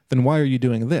that, then why are you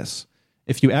doing this?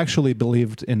 If you actually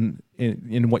believed in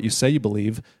what you say you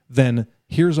believe, then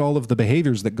here's all of the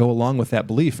behaviors that go along with that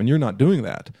belief, and you're not doing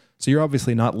that. So you're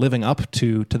obviously not living up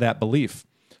to that belief.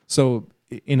 So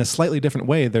in a slightly different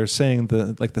way, they're saying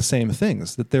the same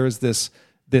things, that there is this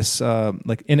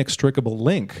inextricable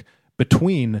link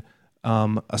between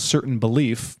a certain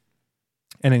belief,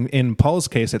 and in Paul's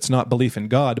case, it's not belief in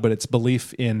God, but it's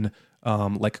belief in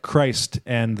Christ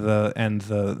and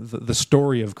the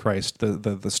story of Christ,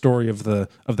 the story of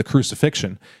the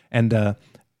crucifixion, and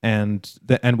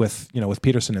with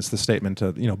Peterson, it's the statement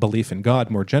of belief in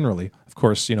God more generally. Of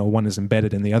course, one is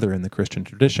embedded in the other in the Christian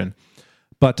tradition,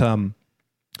 but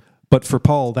for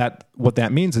Paul, what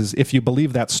that means is if you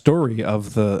believe that story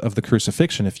of the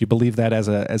crucifixion, if you believe that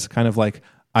as kind of like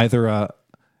either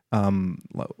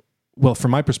well,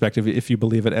 from my perspective, if you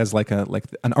believe it as like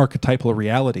an archetypal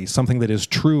reality, something that is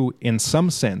true in some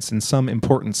sense, in some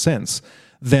important sense,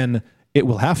 then it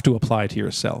will have to apply to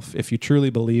yourself. If you truly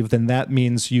believe, then that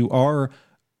means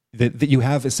that you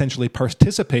have essentially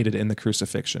participated in the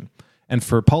crucifixion. And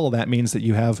for Paul, that means that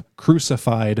you have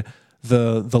crucified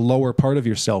the lower part of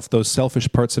yourself, those selfish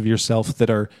parts of yourself that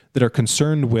are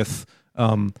concerned with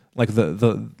the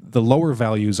lower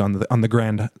values on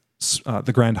the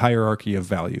grand hierarchy of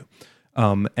value,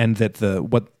 and that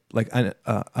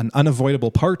an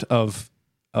unavoidable part of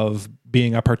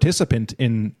being a participant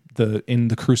in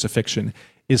the crucifixion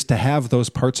is to have those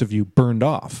parts of you burned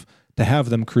off, to have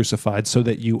them crucified, so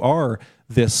that you are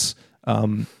this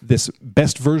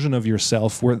best version of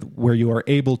yourself, where you are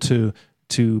able to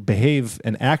behave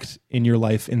and act in your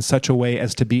life in such a way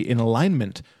as to be in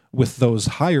alignment with those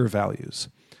higher values.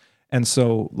 And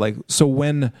so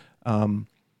when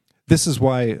this is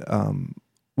why,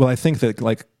 I think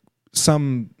that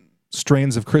some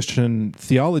strains of Christian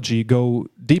theology go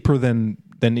deeper than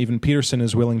even Peterson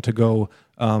is willing to go,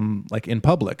 in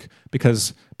public,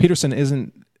 because Peterson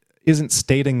isn't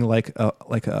stating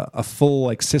a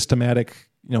full systematic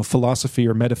philosophy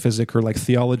or metaphysic or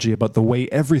theology about the way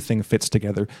everything fits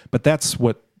together, but that's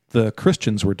what the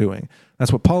Christians were doing.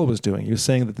 That's what Paul was doing. He was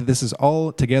saying that this is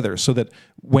all together, so that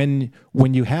when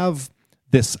you have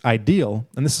this ideal,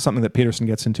 and this is something that Peterson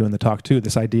gets into in the talk too,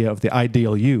 this idea of the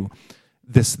ideal you,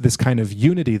 this kind of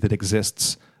unity that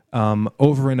exists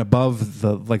over and above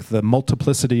the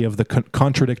multiplicity of the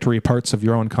contradictory parts of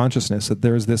your own consciousness, that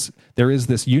there is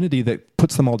this unity that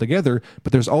puts them all together,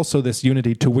 but there's also this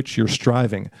unity to which you're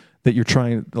striving, that you're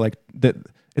trying, that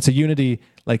it's a unity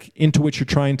into which you're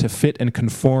trying to fit and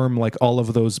conform all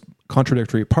of those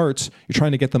contradictory parts. You're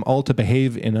trying to get them all to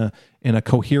behave in a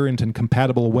coherent and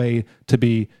compatible way to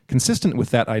be consistent with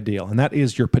that ideal, and that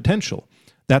is your potential.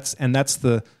 That's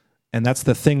the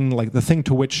thing, the thing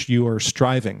to which you are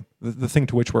striving, the thing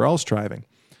to which we're all striving.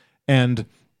 And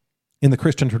in the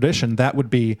Christian tradition, that would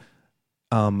be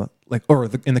in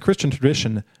the Christian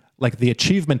tradition, the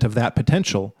achievement of that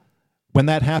potential. When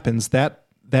that happens, that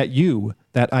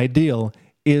ideal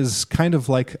is kind of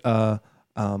an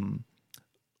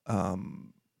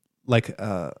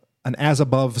as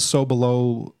above, so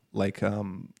below,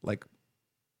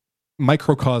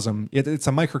 microcosm. It's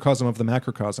a microcosm of the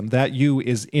macrocosm. That you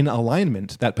is in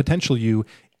alignment. That potential you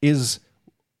is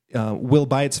will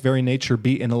by its very nature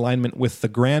be in alignment with the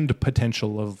grand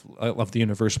potential of the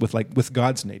universe, with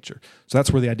God's nature. So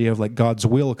that's where the idea of like God's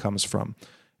will comes from.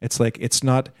 It's like it's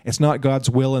not God's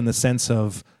will in the sense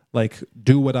of like,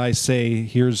 do what I say,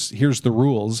 here's the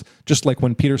rules. Just like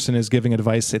when Peterson is giving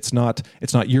advice, it's not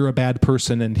you're a bad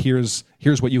person and here's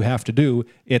what you have to do.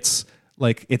 It's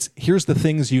here's the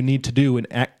things you need to do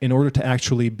in order to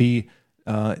actually be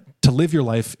to live your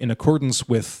life in accordance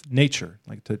with nature,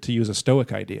 like to use a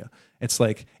Stoic idea. It's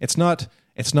like it's not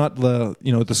the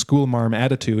the school marm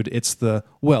attitude. It's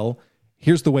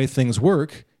here's the way things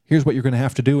work. Here's what you're going to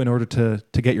have to do in order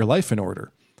to get your life in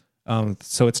order.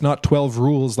 So it's not 12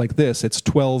 rules like this. It's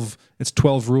 12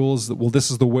 rules that,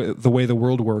 this is the way the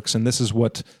world works, and this is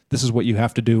what you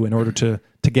have to do in order to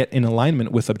get in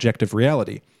alignment with objective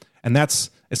reality. And that's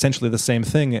essentially the same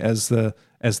thing as the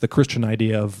Christian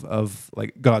idea of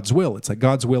like God's will. It's like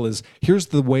God's will is, here's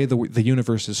the way the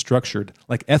universe is structured,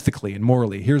 like ethically and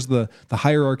morally. Here's the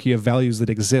hierarchy of values that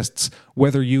exists,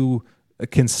 whether you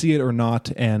can see it or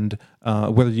not, and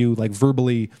whether you like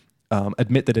verbally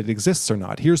admit that it exists or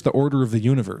not. Here's the order of the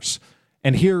universe,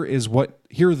 and here's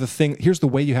the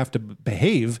way you have to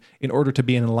behave in order to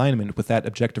be in alignment with that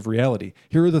objective reality.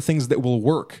 Here are the things that will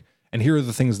work, and here are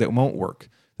the things that won't work.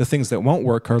 The things that won't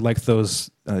work are like those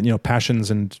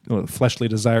passions and fleshly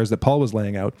desires that Paul was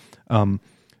laying out.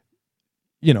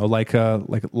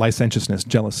 Like licentiousness,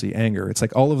 jealousy, anger. It's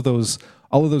like all of those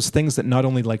things that not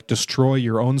only like destroy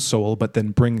your own soul, but then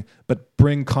bring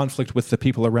conflict with the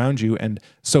people around you, and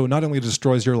so not only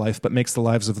destroys your life, but makes the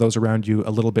lives of those around you a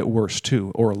little bit worse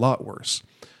too, or a lot worse.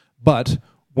 But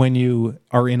when you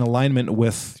are in alignment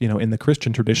with, in the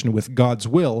Christian tradition, with God's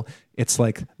will, it's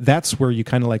like that's where you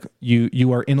kind of like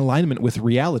you are in alignment with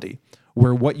reality,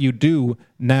 where what you do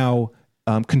now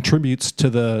contributes to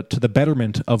the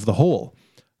betterment of the whole.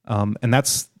 And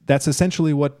that's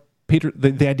essentially what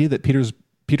the idea that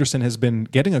Peterson has been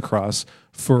getting across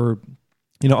for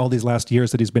all these last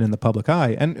years that he's been in the public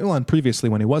eye, and previously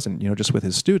when he wasn't, just with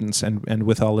his students and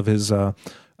with all of his the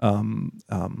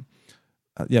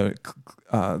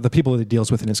people that he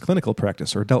deals with in his clinical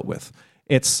practice or dealt with.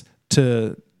 It's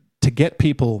to get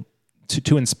people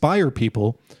to inspire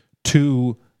people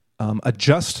to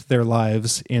adjust their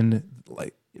lives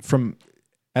from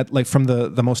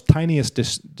the most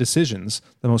tiniest decisions,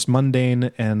 the most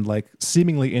mundane and like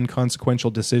seemingly inconsequential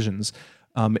decisions,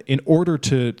 in order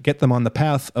to get them on the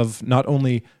path of not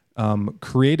only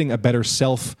creating a better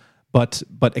self, but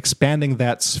expanding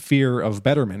that sphere of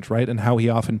betterment, right? And how he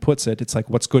often puts it, it's like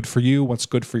what's good for you, what's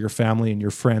good for your family and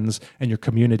your friends and your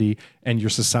community and your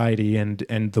society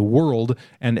and the world,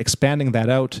 and expanding that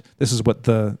out. This is what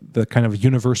the kind of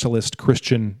universalist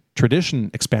Christian tradition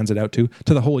expands it out to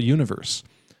the whole universe.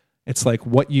 It's like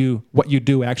what you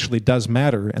do actually does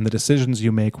matter, and the decisions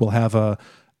you make will have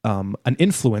an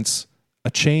influence,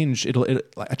 a change.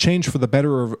 A change for the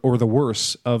better or the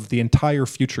worse of the entire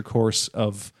future course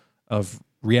of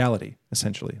reality,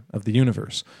 essentially, of the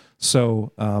universe.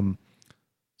 So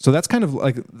that's kind of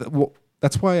like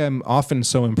that's why I'm often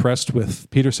so impressed with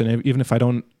Peterson, even if I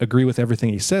don't agree with everything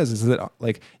he says. Is that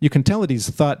like you can tell that he's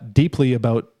thought deeply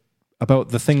about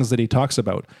the things that he talks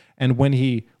about, and when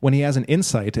he has an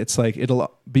insight, it's like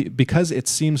it'll be because it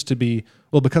seems to be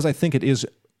because I think it is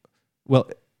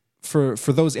for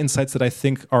those insights that I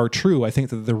think are true. I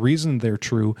think that the reason they're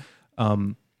true. I'll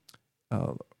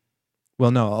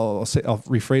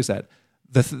rephrase that.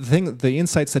 The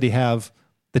insights that he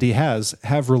has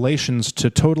relations to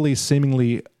totally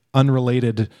seemingly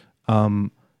unrelated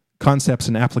concepts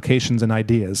and applications and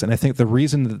ideas. And I think the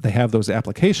reason that they have those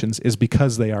applications is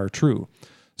because they are true.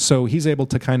 So he's able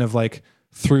to kind of like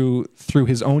through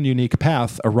his own unique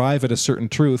path arrive at a certain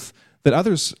truth that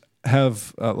others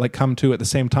have come to at the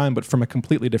same time, but from a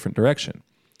completely different direction.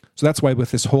 So that's why with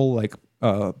this whole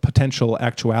potential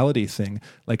actuality thing,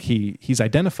 like he's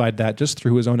identified that just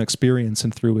through his own experience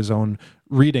and through his own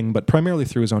reading, but primarily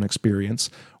through his own experience.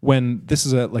 When this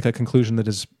is a conclusion that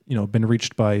has been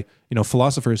reached by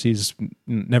philosophers he's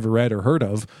never read or heard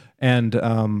of, and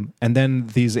then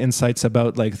these insights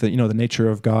about like the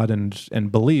nature of God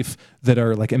and belief that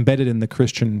are like embedded in the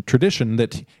Christian tradition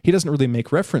that he doesn't really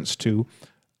make reference to.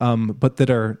 But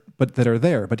that are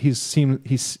there. But he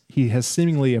has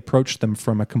seemingly approached them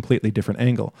from a completely different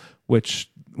angle.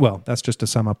 Which, that's just to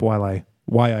sum up why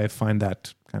I find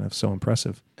that kind of so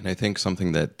impressive. And I think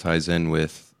something that ties in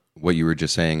with what you were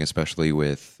just saying, especially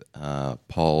with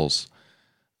Paul's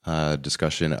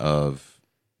discussion of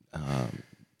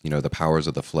the powers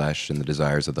of the flesh and the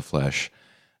desires of the flesh,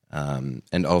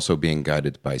 And also being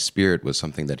guided by spirit was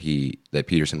something that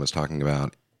Peterson was talking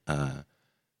about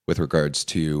with regards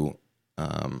to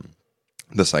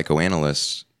the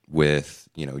psychoanalysts. With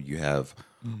you have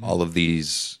all of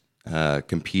these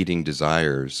competing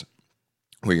desires,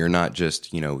 where you're not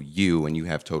just you and you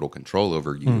have total control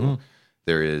over you.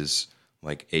 There is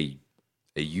like a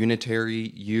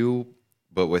unitary you,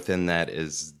 but within that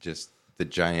is just the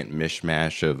giant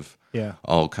mishmash of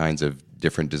all kinds of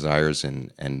different desires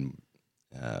and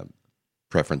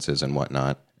preferences and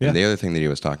whatnot. Yeah. And the other thing that he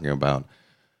was talking about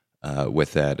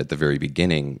with that at the very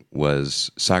beginning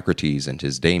was Socrates and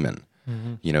his daemon.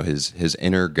 His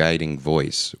inner guiding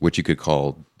voice, which you could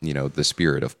call the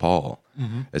spirit of Paul,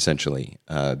 essentially,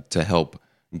 to help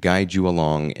guide you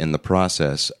along in the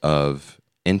process of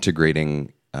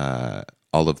integrating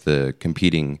all of the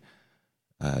competing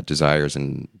desires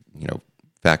and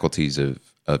faculties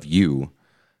of you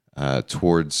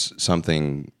towards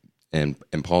something in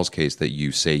Paul's case that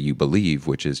you say you believe,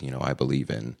 which is I believe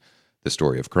in the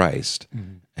story of Christ.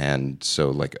 And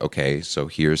so okay, so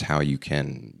here's how you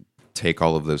can take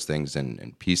all of those things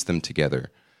and piece them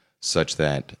together such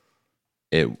that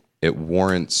it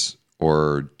warrants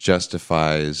or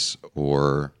justifies,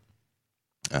 or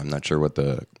I'm not sure what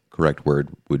the correct word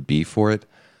would be for it,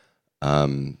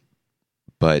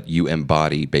 but you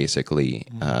embody basically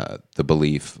the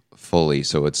belief fully,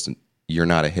 so you're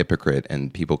not a hypocrite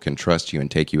and people can trust you and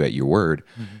take you at your word,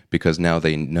 because now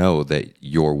they know that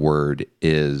your word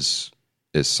is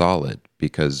solid,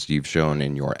 because you've shown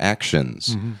in your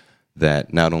actions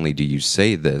that not only do you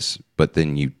say this, but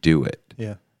then you do it.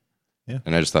 Yeah.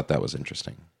 And I just thought that was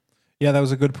interesting. Yeah, that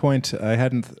was a good point. I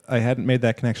hadn't made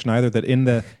that connection either. That in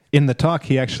the talk,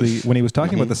 he actually, when he was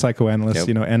talking about the psychoanalysts,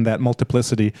 and that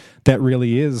multiplicity, that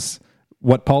really is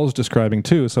what Paul's describing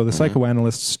too. So the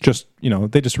psychoanalysts just,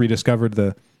 they just rediscovered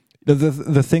the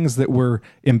things that were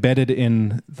embedded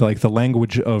in the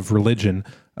language of religion,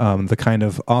 the kind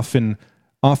of often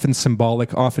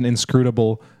symbolic, often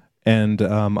inscrutable, and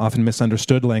often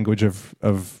misunderstood language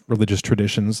of religious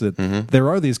traditions. That there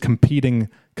are these competing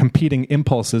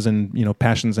impulses and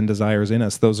passions and desires in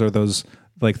us. Those are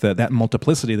that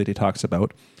multiplicity that he talks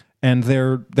about, and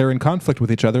they're in conflict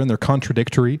with each other, and they're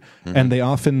contradictory, and they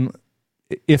often,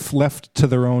 if left to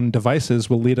their own devices,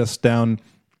 will lead us down.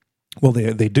 Well,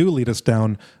 they do lead us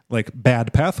down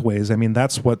bad pathways. I mean,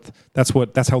 that's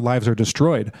how lives are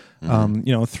destroyed.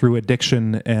 Through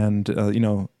addiction and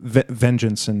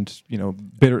vengeance and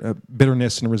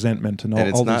bitterness and resentment and all. And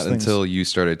it's all not these things. Until you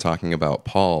started talking about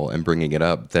Paul and bringing it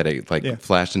up that it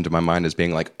flashed into my mind as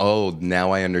being oh,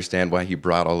 now I understand why he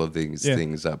brought all of these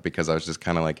things up, because I was just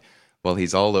kind of well,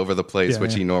 he's all over the place,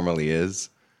 which he normally is.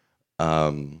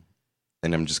 And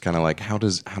I'm just kind of how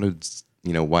does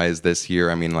why is this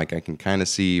here? I mean, I can kind of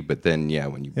see, but then,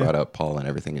 when you brought up Paul and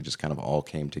everything, it just kind of all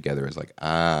came together as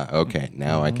okay,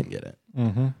 now I can get it.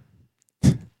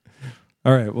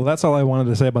 All right. Well, that's all I wanted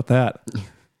to say about that.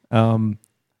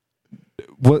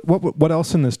 What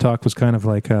else in this talk was kind of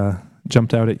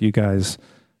jumped out at you guys?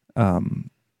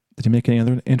 Did you make any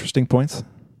other interesting points?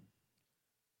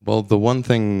 Well, the one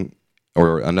thing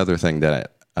or another thing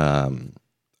that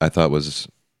I thought was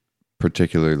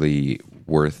particularly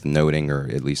worth noting, or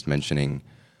at least mentioning,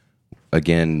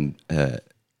 again,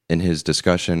 in his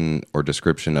discussion or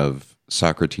description of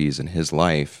Socrates and his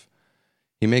life,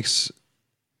 he makes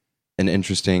an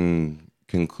interesting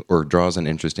draws an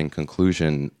interesting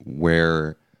conclusion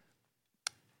where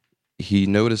he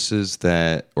notices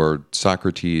that, or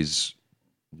Socrates,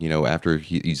 after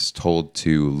he's told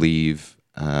to leave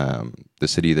the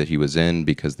city that he was in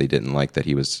because they didn't like that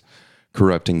he was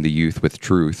corrupting the youth with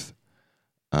truth.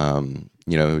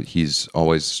 He's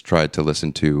always tried to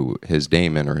listen to his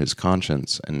daemon or his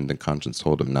conscience, and the conscience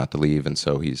told him not to leave. And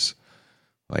so he's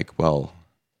well,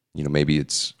 maybe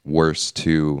it's worse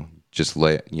to just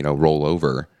roll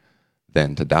over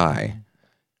than to die.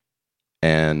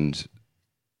 And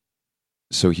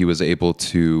so he was able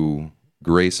to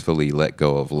gracefully let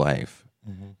go of life.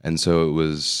 And so it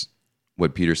was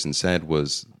what Peterson said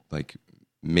was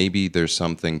maybe there's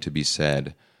something to be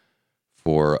said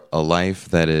for a life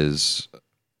that is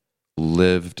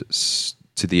lived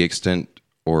to the extent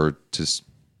or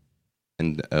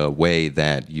in a way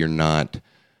that you're not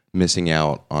missing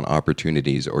out on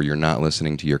opportunities, or you're not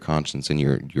listening to your conscience, and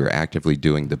you're actively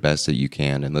doing the best that you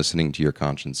can and listening to your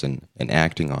conscience and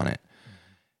acting on it.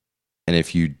 And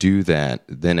if you do that,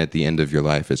 then at the end of your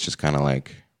life, it's just kind of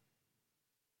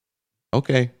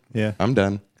okay, I'm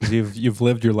done. You've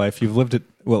lived your life. You've lived it.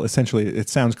 Well, essentially, it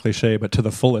sounds cliche, but to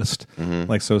the fullest.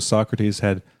 So Socrates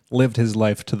had lived his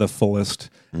life to the fullest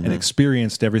and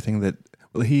experienced everything that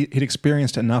he'd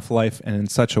experienced enough life and in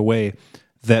such a way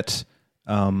that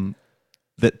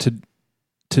that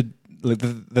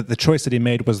the choice that he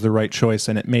made was the right choice,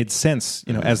 and it made sense,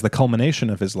 as the culmination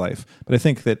of his life. But I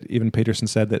think that even Peterson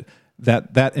said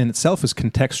that in itself is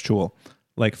contextual.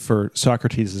 Like for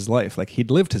Socrates' life, like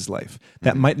he'd lived his life.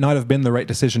 That might not have been the right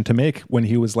decision to make when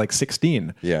he was like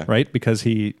 16, right? Because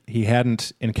he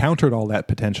hadn't encountered all that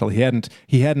potential. He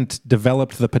hadn't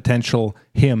developed the potential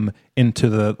him into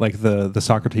the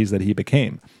Socrates that he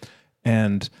became.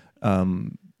 And just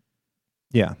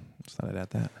thought I'd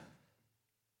add that.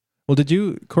 Well,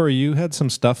 Corey, you had some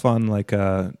stuff on like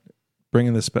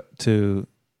bringing this to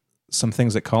some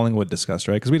things that Collingwood discussed,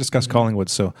 right? Because we discussed Collingwood,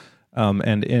 so.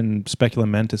 And in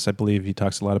Speculum Mentis, I believe he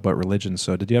talks a lot about religion.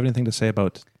 So did you have anything to say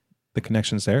about the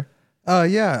connections there?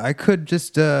 Yeah, I could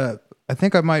just, I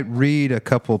think I might read a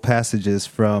couple passages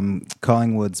from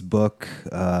Collingwood's book.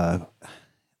 I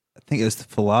think it was The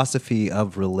Philosophy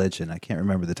of Religion. I can't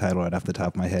remember the title right off the top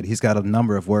of my head. He's got a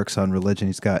number of works on religion.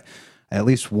 He's got at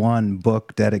least one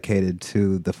book dedicated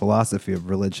to the philosophy of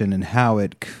religion and how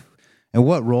it... and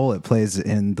what role it plays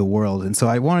in the world. And so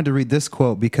I wanted to read this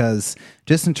quote because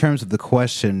just in terms of the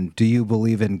question, do you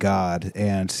believe in God,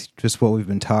 and just what we've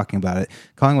been talking about it,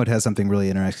 Collingwood has something really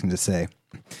interesting to say.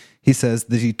 He says,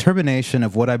 the determination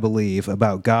of what I believe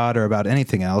about God or about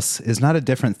anything else is not a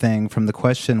different thing from the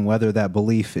question whether that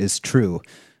belief is true.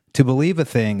 To believe a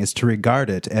thing is to regard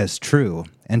it as true,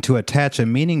 and to attach a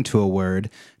meaning to a word,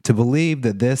 to believe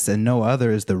that this and no other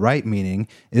is the right meaning,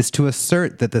 is to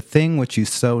assert that the thing which you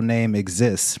so name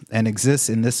exists, and exists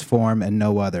in this form and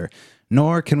no other.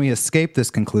 Nor can we escape this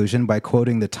conclusion by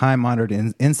quoting the time-honored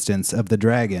instance of the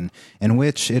dragon, in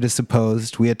which, it is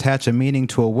supposed, we attach a meaning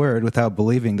to a word without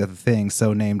believing that the thing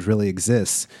so named really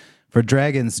exists. For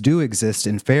dragons do exist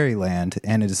in fairyland,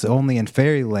 and it is only in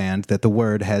fairyland that the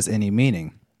word has any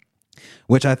meaning.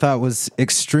 Which I thought was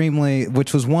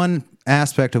which was one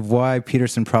aspect of why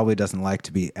Peterson probably doesn't like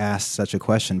to be asked such a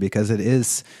question, because it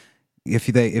is, if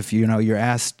you're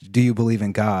asked, do you believe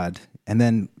in God? And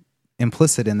then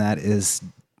implicit in that is,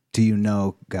 do you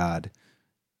know God?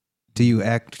 Do you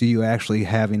actually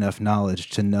have enough knowledge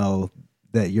to know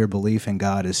that your belief in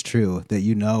God is true, that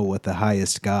you know what the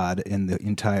highest God in the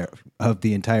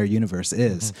entire universe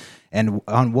is? Mm-hmm. And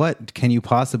on what can you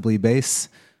possibly base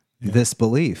this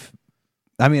belief?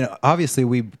 I mean, obviously,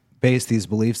 we base these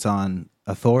beliefs on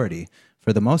authority.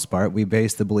 For the most part, we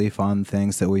base the belief on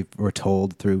things that we were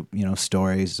told through,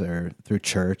 stories or through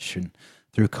church and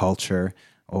through culture,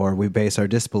 or we base our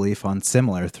disbelief on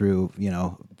similar through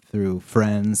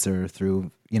friends or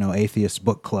through, atheist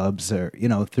book clubs or,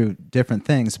 through different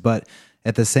things. But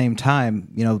at the same time,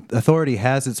 authority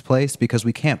has its place because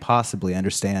we can't possibly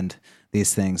understand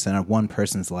these things in one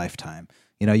person's lifetime.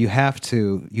 You have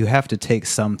to take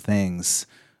some things,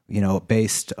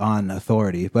 based on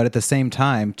authority, but at the same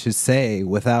time, to say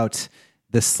without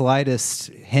the slightest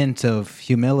hint of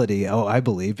humility, oh, I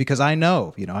believe because I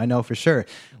know for sure.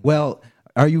 Well,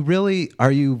 are you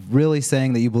really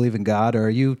saying that you believe in God, or are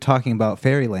you talking about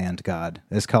fairyland God,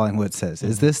 as Collingwood says?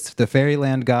 Mm-hmm. Is this the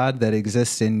fairyland God that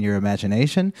exists in your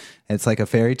imagination? It's like a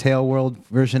fairy tale world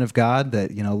version of God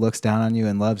that looks down on you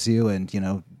and loves you, and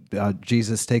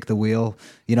Jesus, take the wheel.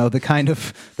 The kind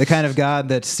of God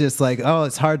that's just like, oh,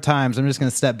 it's hard times, I'm just going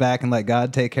to step back and let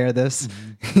God take care of this.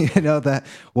 Mm-hmm.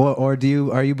 Or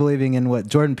are you believing in what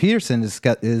Jordan Peterson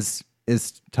is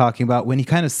talking about when he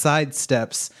kind of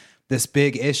sidesteps this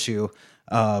big issue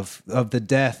of the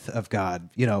death of God?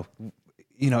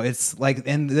 It's like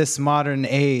in this modern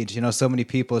age, so many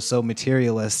people are so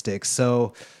materialistic,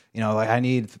 so like I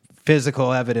need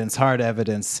physical evidence, hard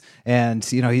evidence. And,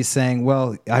 he's saying,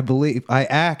 well, I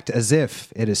act as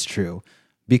if it is true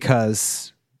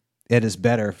because it is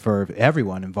better for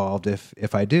everyone involved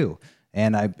if I do.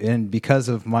 And because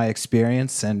of my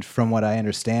experience and from what I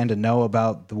understand and know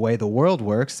about the way the world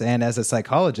works, and as a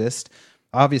psychologist,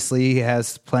 obviously he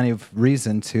has plenty of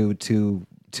reason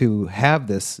to have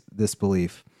this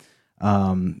belief.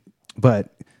 That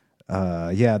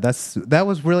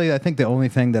was really, I think, the only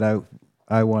thing that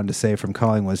I wanted to say from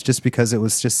Colling was just because it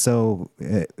was just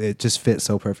it just fit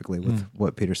so perfectly with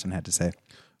what Peterson had to say.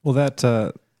 Well,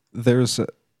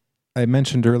 I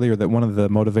mentioned earlier that one of the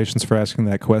motivations for asking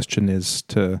that question is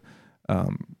to,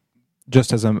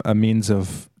 just as a means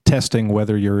of testing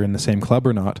whether you're in the same club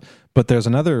or not. But there's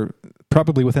another,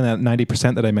 probably within that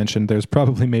 90% that I mentioned, there's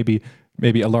probably maybe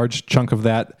a large chunk of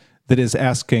that is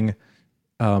asking,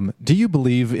 do you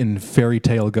believe in fairy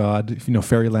tale God,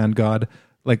 fairyland God?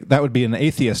 Like that would be an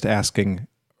atheist asking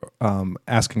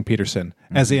Peterson,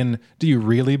 mm-hmm. as in, do you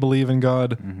really believe in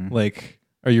God? Mm-hmm. Like,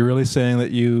 are you really saying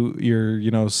that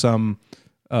you're some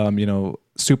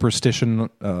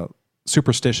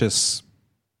superstitious,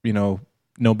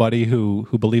 nobody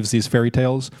who believes these fairy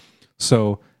tales.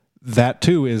 So that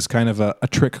too is kind of a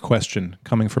trick question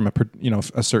coming from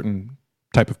a certain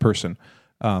type of person.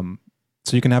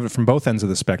 So you can have it from both ends of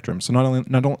the spectrum. So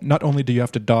not only do you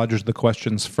have to dodge the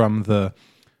questions from the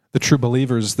true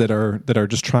believers that are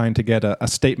just trying to get a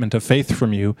statement of faith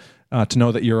from you to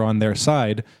know that you're on their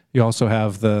side. You also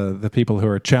have the people who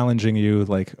are challenging you,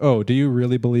 like, oh, do you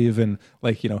really believe in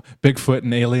Bigfoot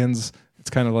and aliens? It's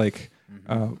kind of like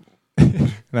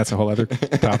that's a whole other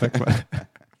topic. But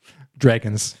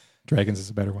dragons is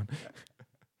a better one.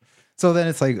 So then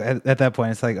it's like at that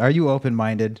point, it's like, are you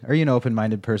open-minded? Are you an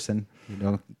open-minded person?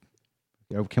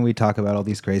 Can we talk about all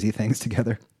these crazy things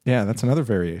together? Yeah, that's another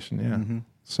variation. Yeah. Mm-hmm.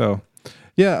 So,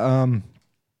 yeah,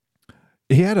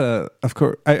 he had of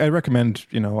course, I recommend,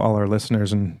 all our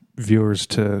listeners and viewers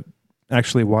to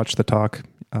actually watch the talk,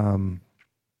 or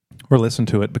listen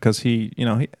to it, because he,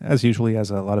 as usual, he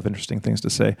has a lot of interesting things to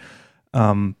say.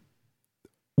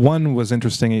 One was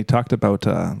interesting. He talked about,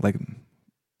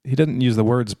 he didn't use the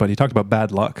words, but he talked about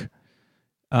bad luck.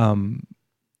 And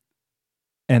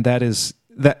that is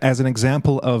that as an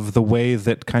example of the way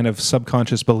that kind of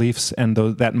subconscious beliefs and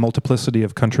that multiplicity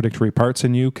of contradictory parts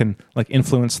in you can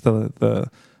influence the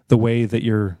way that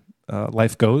your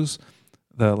life goes,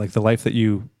 the life that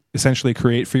you essentially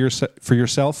create for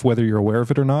yourself, whether you're aware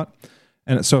of it or not.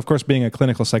 And so, of course, being a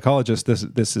clinical psychologist,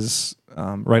 this is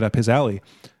right up his alley,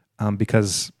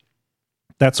 because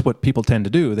that's what people tend to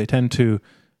do. They tend to,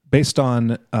 based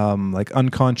on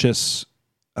unconscious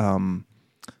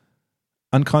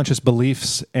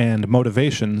beliefs and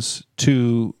motivations,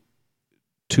 to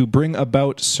bring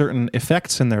about certain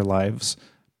effects in their lives,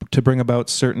 to bring about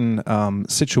certain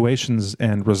situations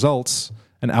and results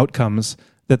and outcomes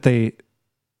that they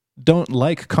don't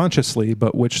like consciously,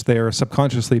 but which they are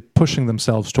subconsciously pushing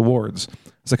themselves towards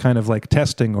as a kind of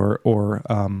testing or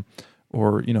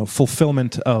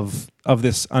fulfillment of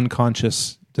this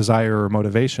unconscious desire or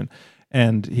motivation.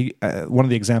 And he one of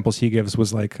the examples he gives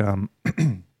was the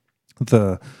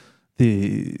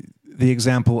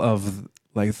example of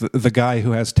the guy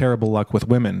who has terrible luck with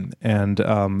women, and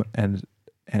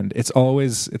it's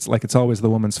always the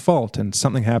woman's fault, and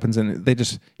something happens and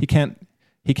he can't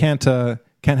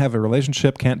have a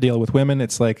relationship, can't deal with women.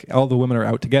 It's like all the women are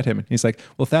out to get him. And he's like,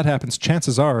 well, if that happens,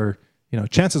 chances are,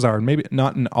 maybe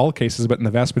not in all cases, but in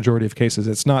the vast majority of cases,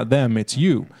 it's not them, it's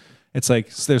you. It's like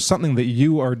there's something that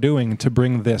you are doing to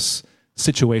bring this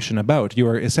situation about. You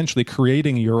are essentially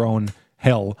creating your own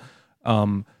hell,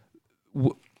 and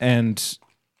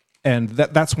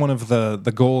that's one of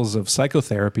the goals of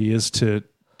psychotherapy, is to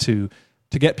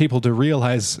get people to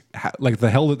realize the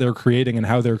hell that they're creating and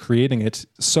how they're creating it,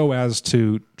 so as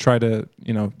to try to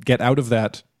get out of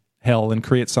that hell and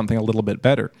create something a little bit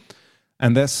better.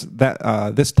 And this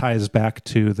ties back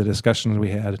to the discussions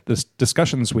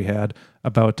we had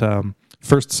about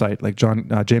First Sight, like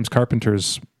James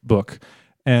Carpenter's book,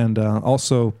 and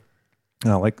also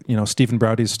Stephen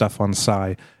Browdy's stuff on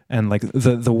psi, and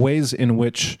the ways in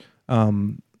which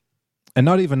and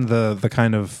not even the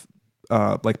kind of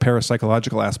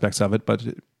parapsychological aspects of it, but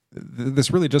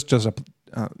this really does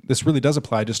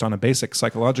apply just on a basic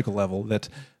psychological level, that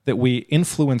we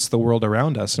influence the world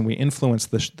around us, and we influence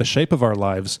the shape of our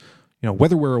lives,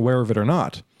 whether we're aware of it or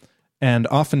not. And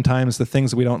oftentimes the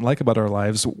things that we don't like about our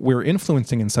lives, we're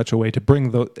influencing in such a way to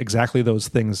bring exactly those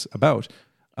things about,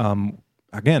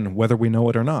 again, whether we know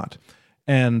it or not.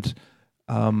 And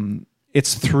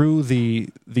it's through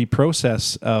the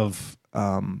process of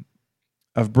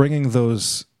bringing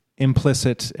those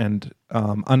implicit and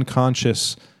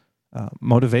unconscious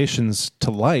motivations to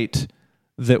light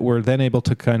that we're then able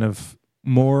to kind of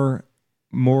more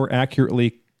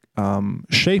accurately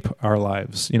shape our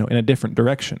lives, in a different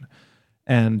direction.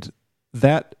 And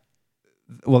that's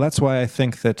why I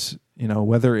think that,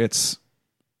 whether it's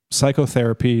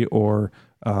psychotherapy or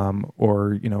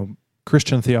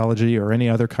Christian theology or any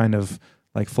other kind of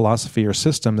philosophy or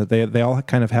system, that they all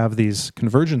kind of have these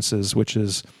convergences, which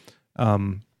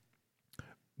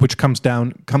comes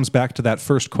back to that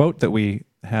first quote that we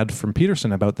had from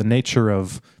Peterson about the nature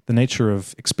of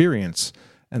experience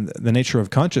and the nature of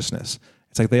consciousness.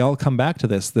 It's like they all come back to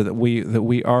this, that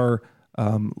we are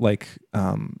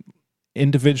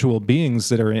individual beings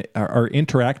that are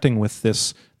interacting with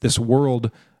this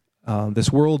world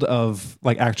of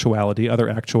actuality, other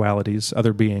actualities,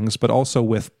 other beings, but also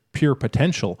with pure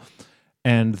potential,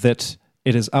 and that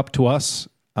it is up to us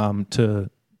to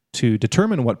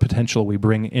determine what potential we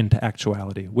bring into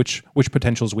actuality, which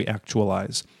potentials we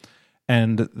actualize.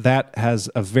 And that has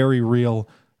a very real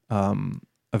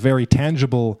very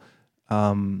tangible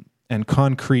and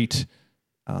concrete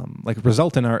like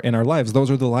result in our lives. Those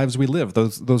are the lives we live.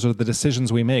 Those are the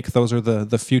decisions we make. Those are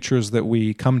the futures that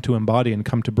we come to embody and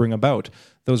come to bring about.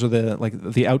 Those are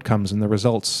the outcomes and the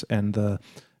results and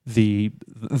the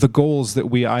goals that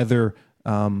we either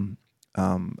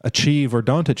achieve or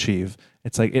don't achieve.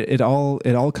 It's like it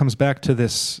all comes back to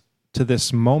this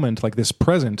moment, like this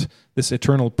present, this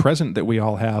eternal present that we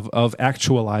all have of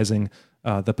actualizing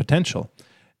the potential.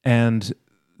 And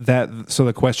so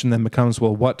the question then becomes,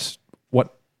 well, what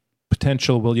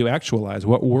potential will you actualize?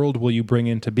 What world will you bring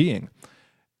into being?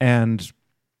 And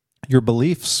your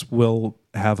beliefs will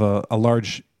have a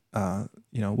large,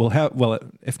 will have, well,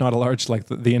 if not a large, like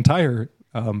the entire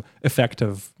effect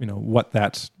of what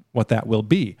that will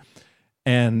be.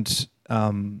 And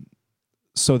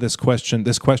so this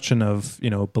question of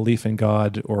belief in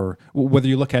God, or whether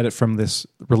you look at it from this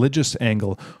religious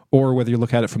angle or whether you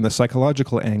look at it from the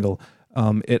psychological angle,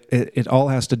 it all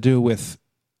has to do with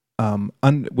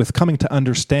coming to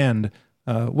understand.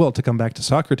 To come back to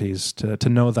Socrates, to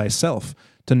know thyself,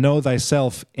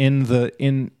 in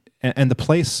the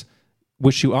place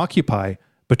which you occupy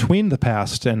between the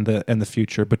past and the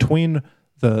future, between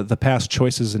the past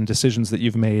choices and decisions that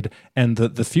you've made and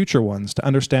the future ones, to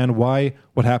understand why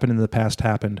what happened in the past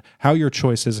happened, how your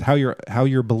choices, how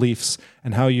your beliefs,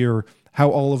 and how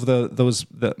all of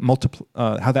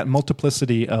how that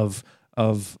multiplicity of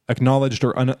acknowledged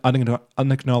or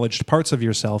unacknowledged parts of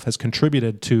yourself has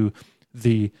contributed to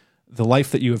the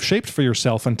life that you have shaped for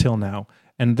yourself until now.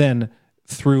 And then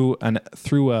through a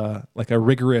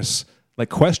rigorous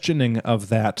questioning of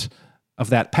that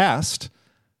past,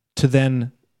 to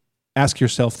then ask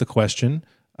yourself the question,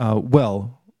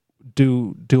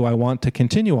 do I want to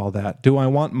continue all that? Do I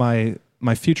want my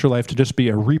future life to just be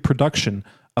a reproduction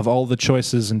of all the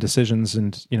choices and decisions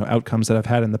and outcomes that I've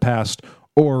had in the past,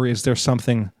 or is there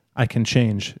something I can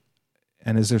change?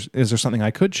 And is there something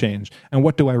I could change? And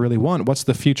what do I really want? What's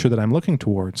the future that I'm looking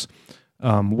towards?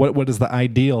 What is the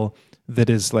ideal that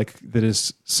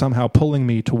is somehow pulling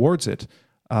me towards it?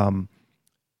 And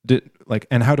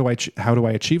how do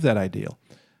I achieve that ideal?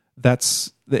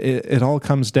 It all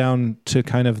comes down to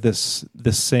kind of this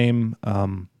same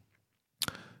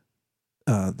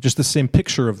just the same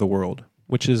picture of the world,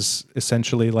 which is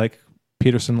essentially, like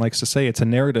Peterson likes to say, it's a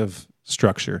narrative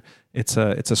structure. It's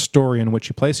a story in which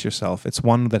you place yourself. It's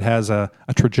one that has a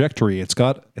trajectory. It's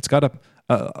got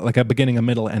a beginning, a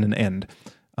middle, and an end.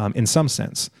 In some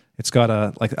sense, it's got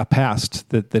a past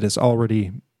that has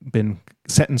already been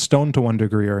set in stone to one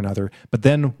degree or another. But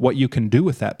then, what you can do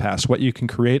with that past, what you can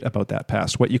create about that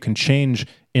past, what you can change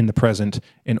in the present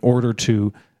in order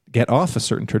to get off a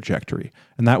certain trajectory,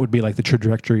 and that would be like the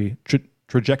trajectory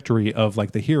of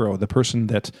like the hero, the person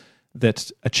that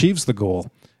achieves the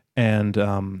goal and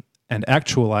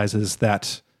actualizes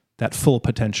that full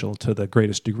potential to the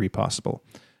greatest degree possible.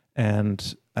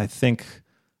 And I think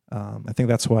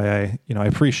that's why I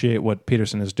appreciate what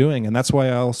Peterson is doing, and that's why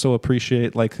I also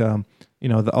appreciate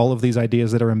all of these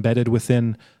ideas that are embedded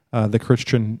within the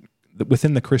Christian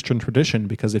tradition.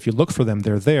 Because if you look for them,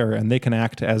 they're there, and they can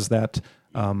act as that.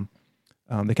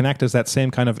 They can act as that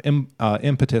same kind of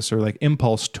impetus or like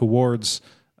impulse towards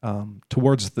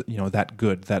that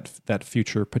good, that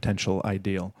future potential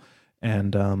ideal,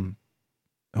 and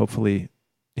hopefully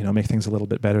make things a little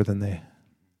bit better than they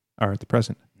are at the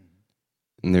present.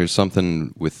 And there's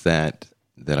something with that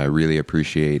I really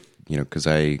appreciate, because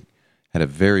I had a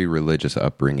very religious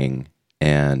upbringing,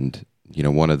 and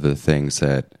one of the things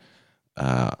that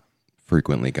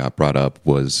frequently got brought up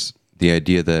was the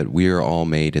idea that we are all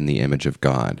made in the image of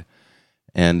God.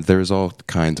 And there's all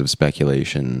kinds of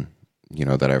speculation,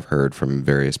 that I've heard from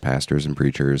various pastors and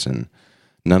preachers, and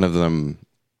none of them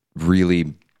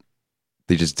really,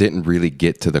 they just didn't really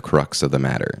get to the crux of the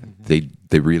matter. Mm-hmm.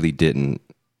 They really didn't,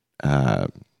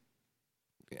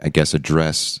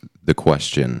 address the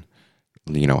question,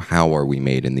 how are we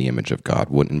made in the image of God?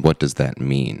 What does that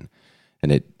mean?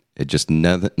 And it just,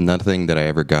 nothing that I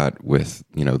ever got with,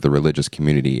 the religious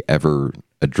community ever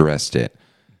addressed it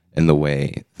in the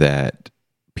way that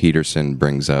Peterson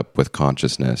brings up with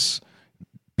consciousness.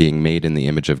 Being made in the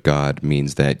image of God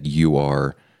means that you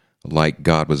are, like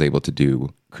God was able to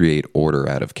do, create order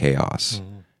out of chaos.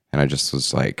 Mm-hmm. And I just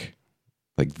was like,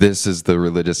 this is the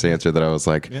religious answer that I was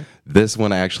like, yeah. This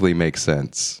one actually makes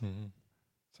sense. Mm-hmm.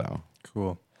 So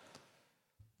cool.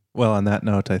 Well, on that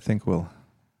note, I think we'll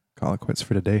call it quits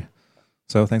for today.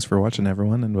 So thanks for watching,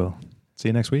 everyone, and we'll see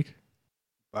you next week.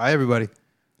 Bye, everybody.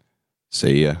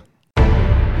 See ya.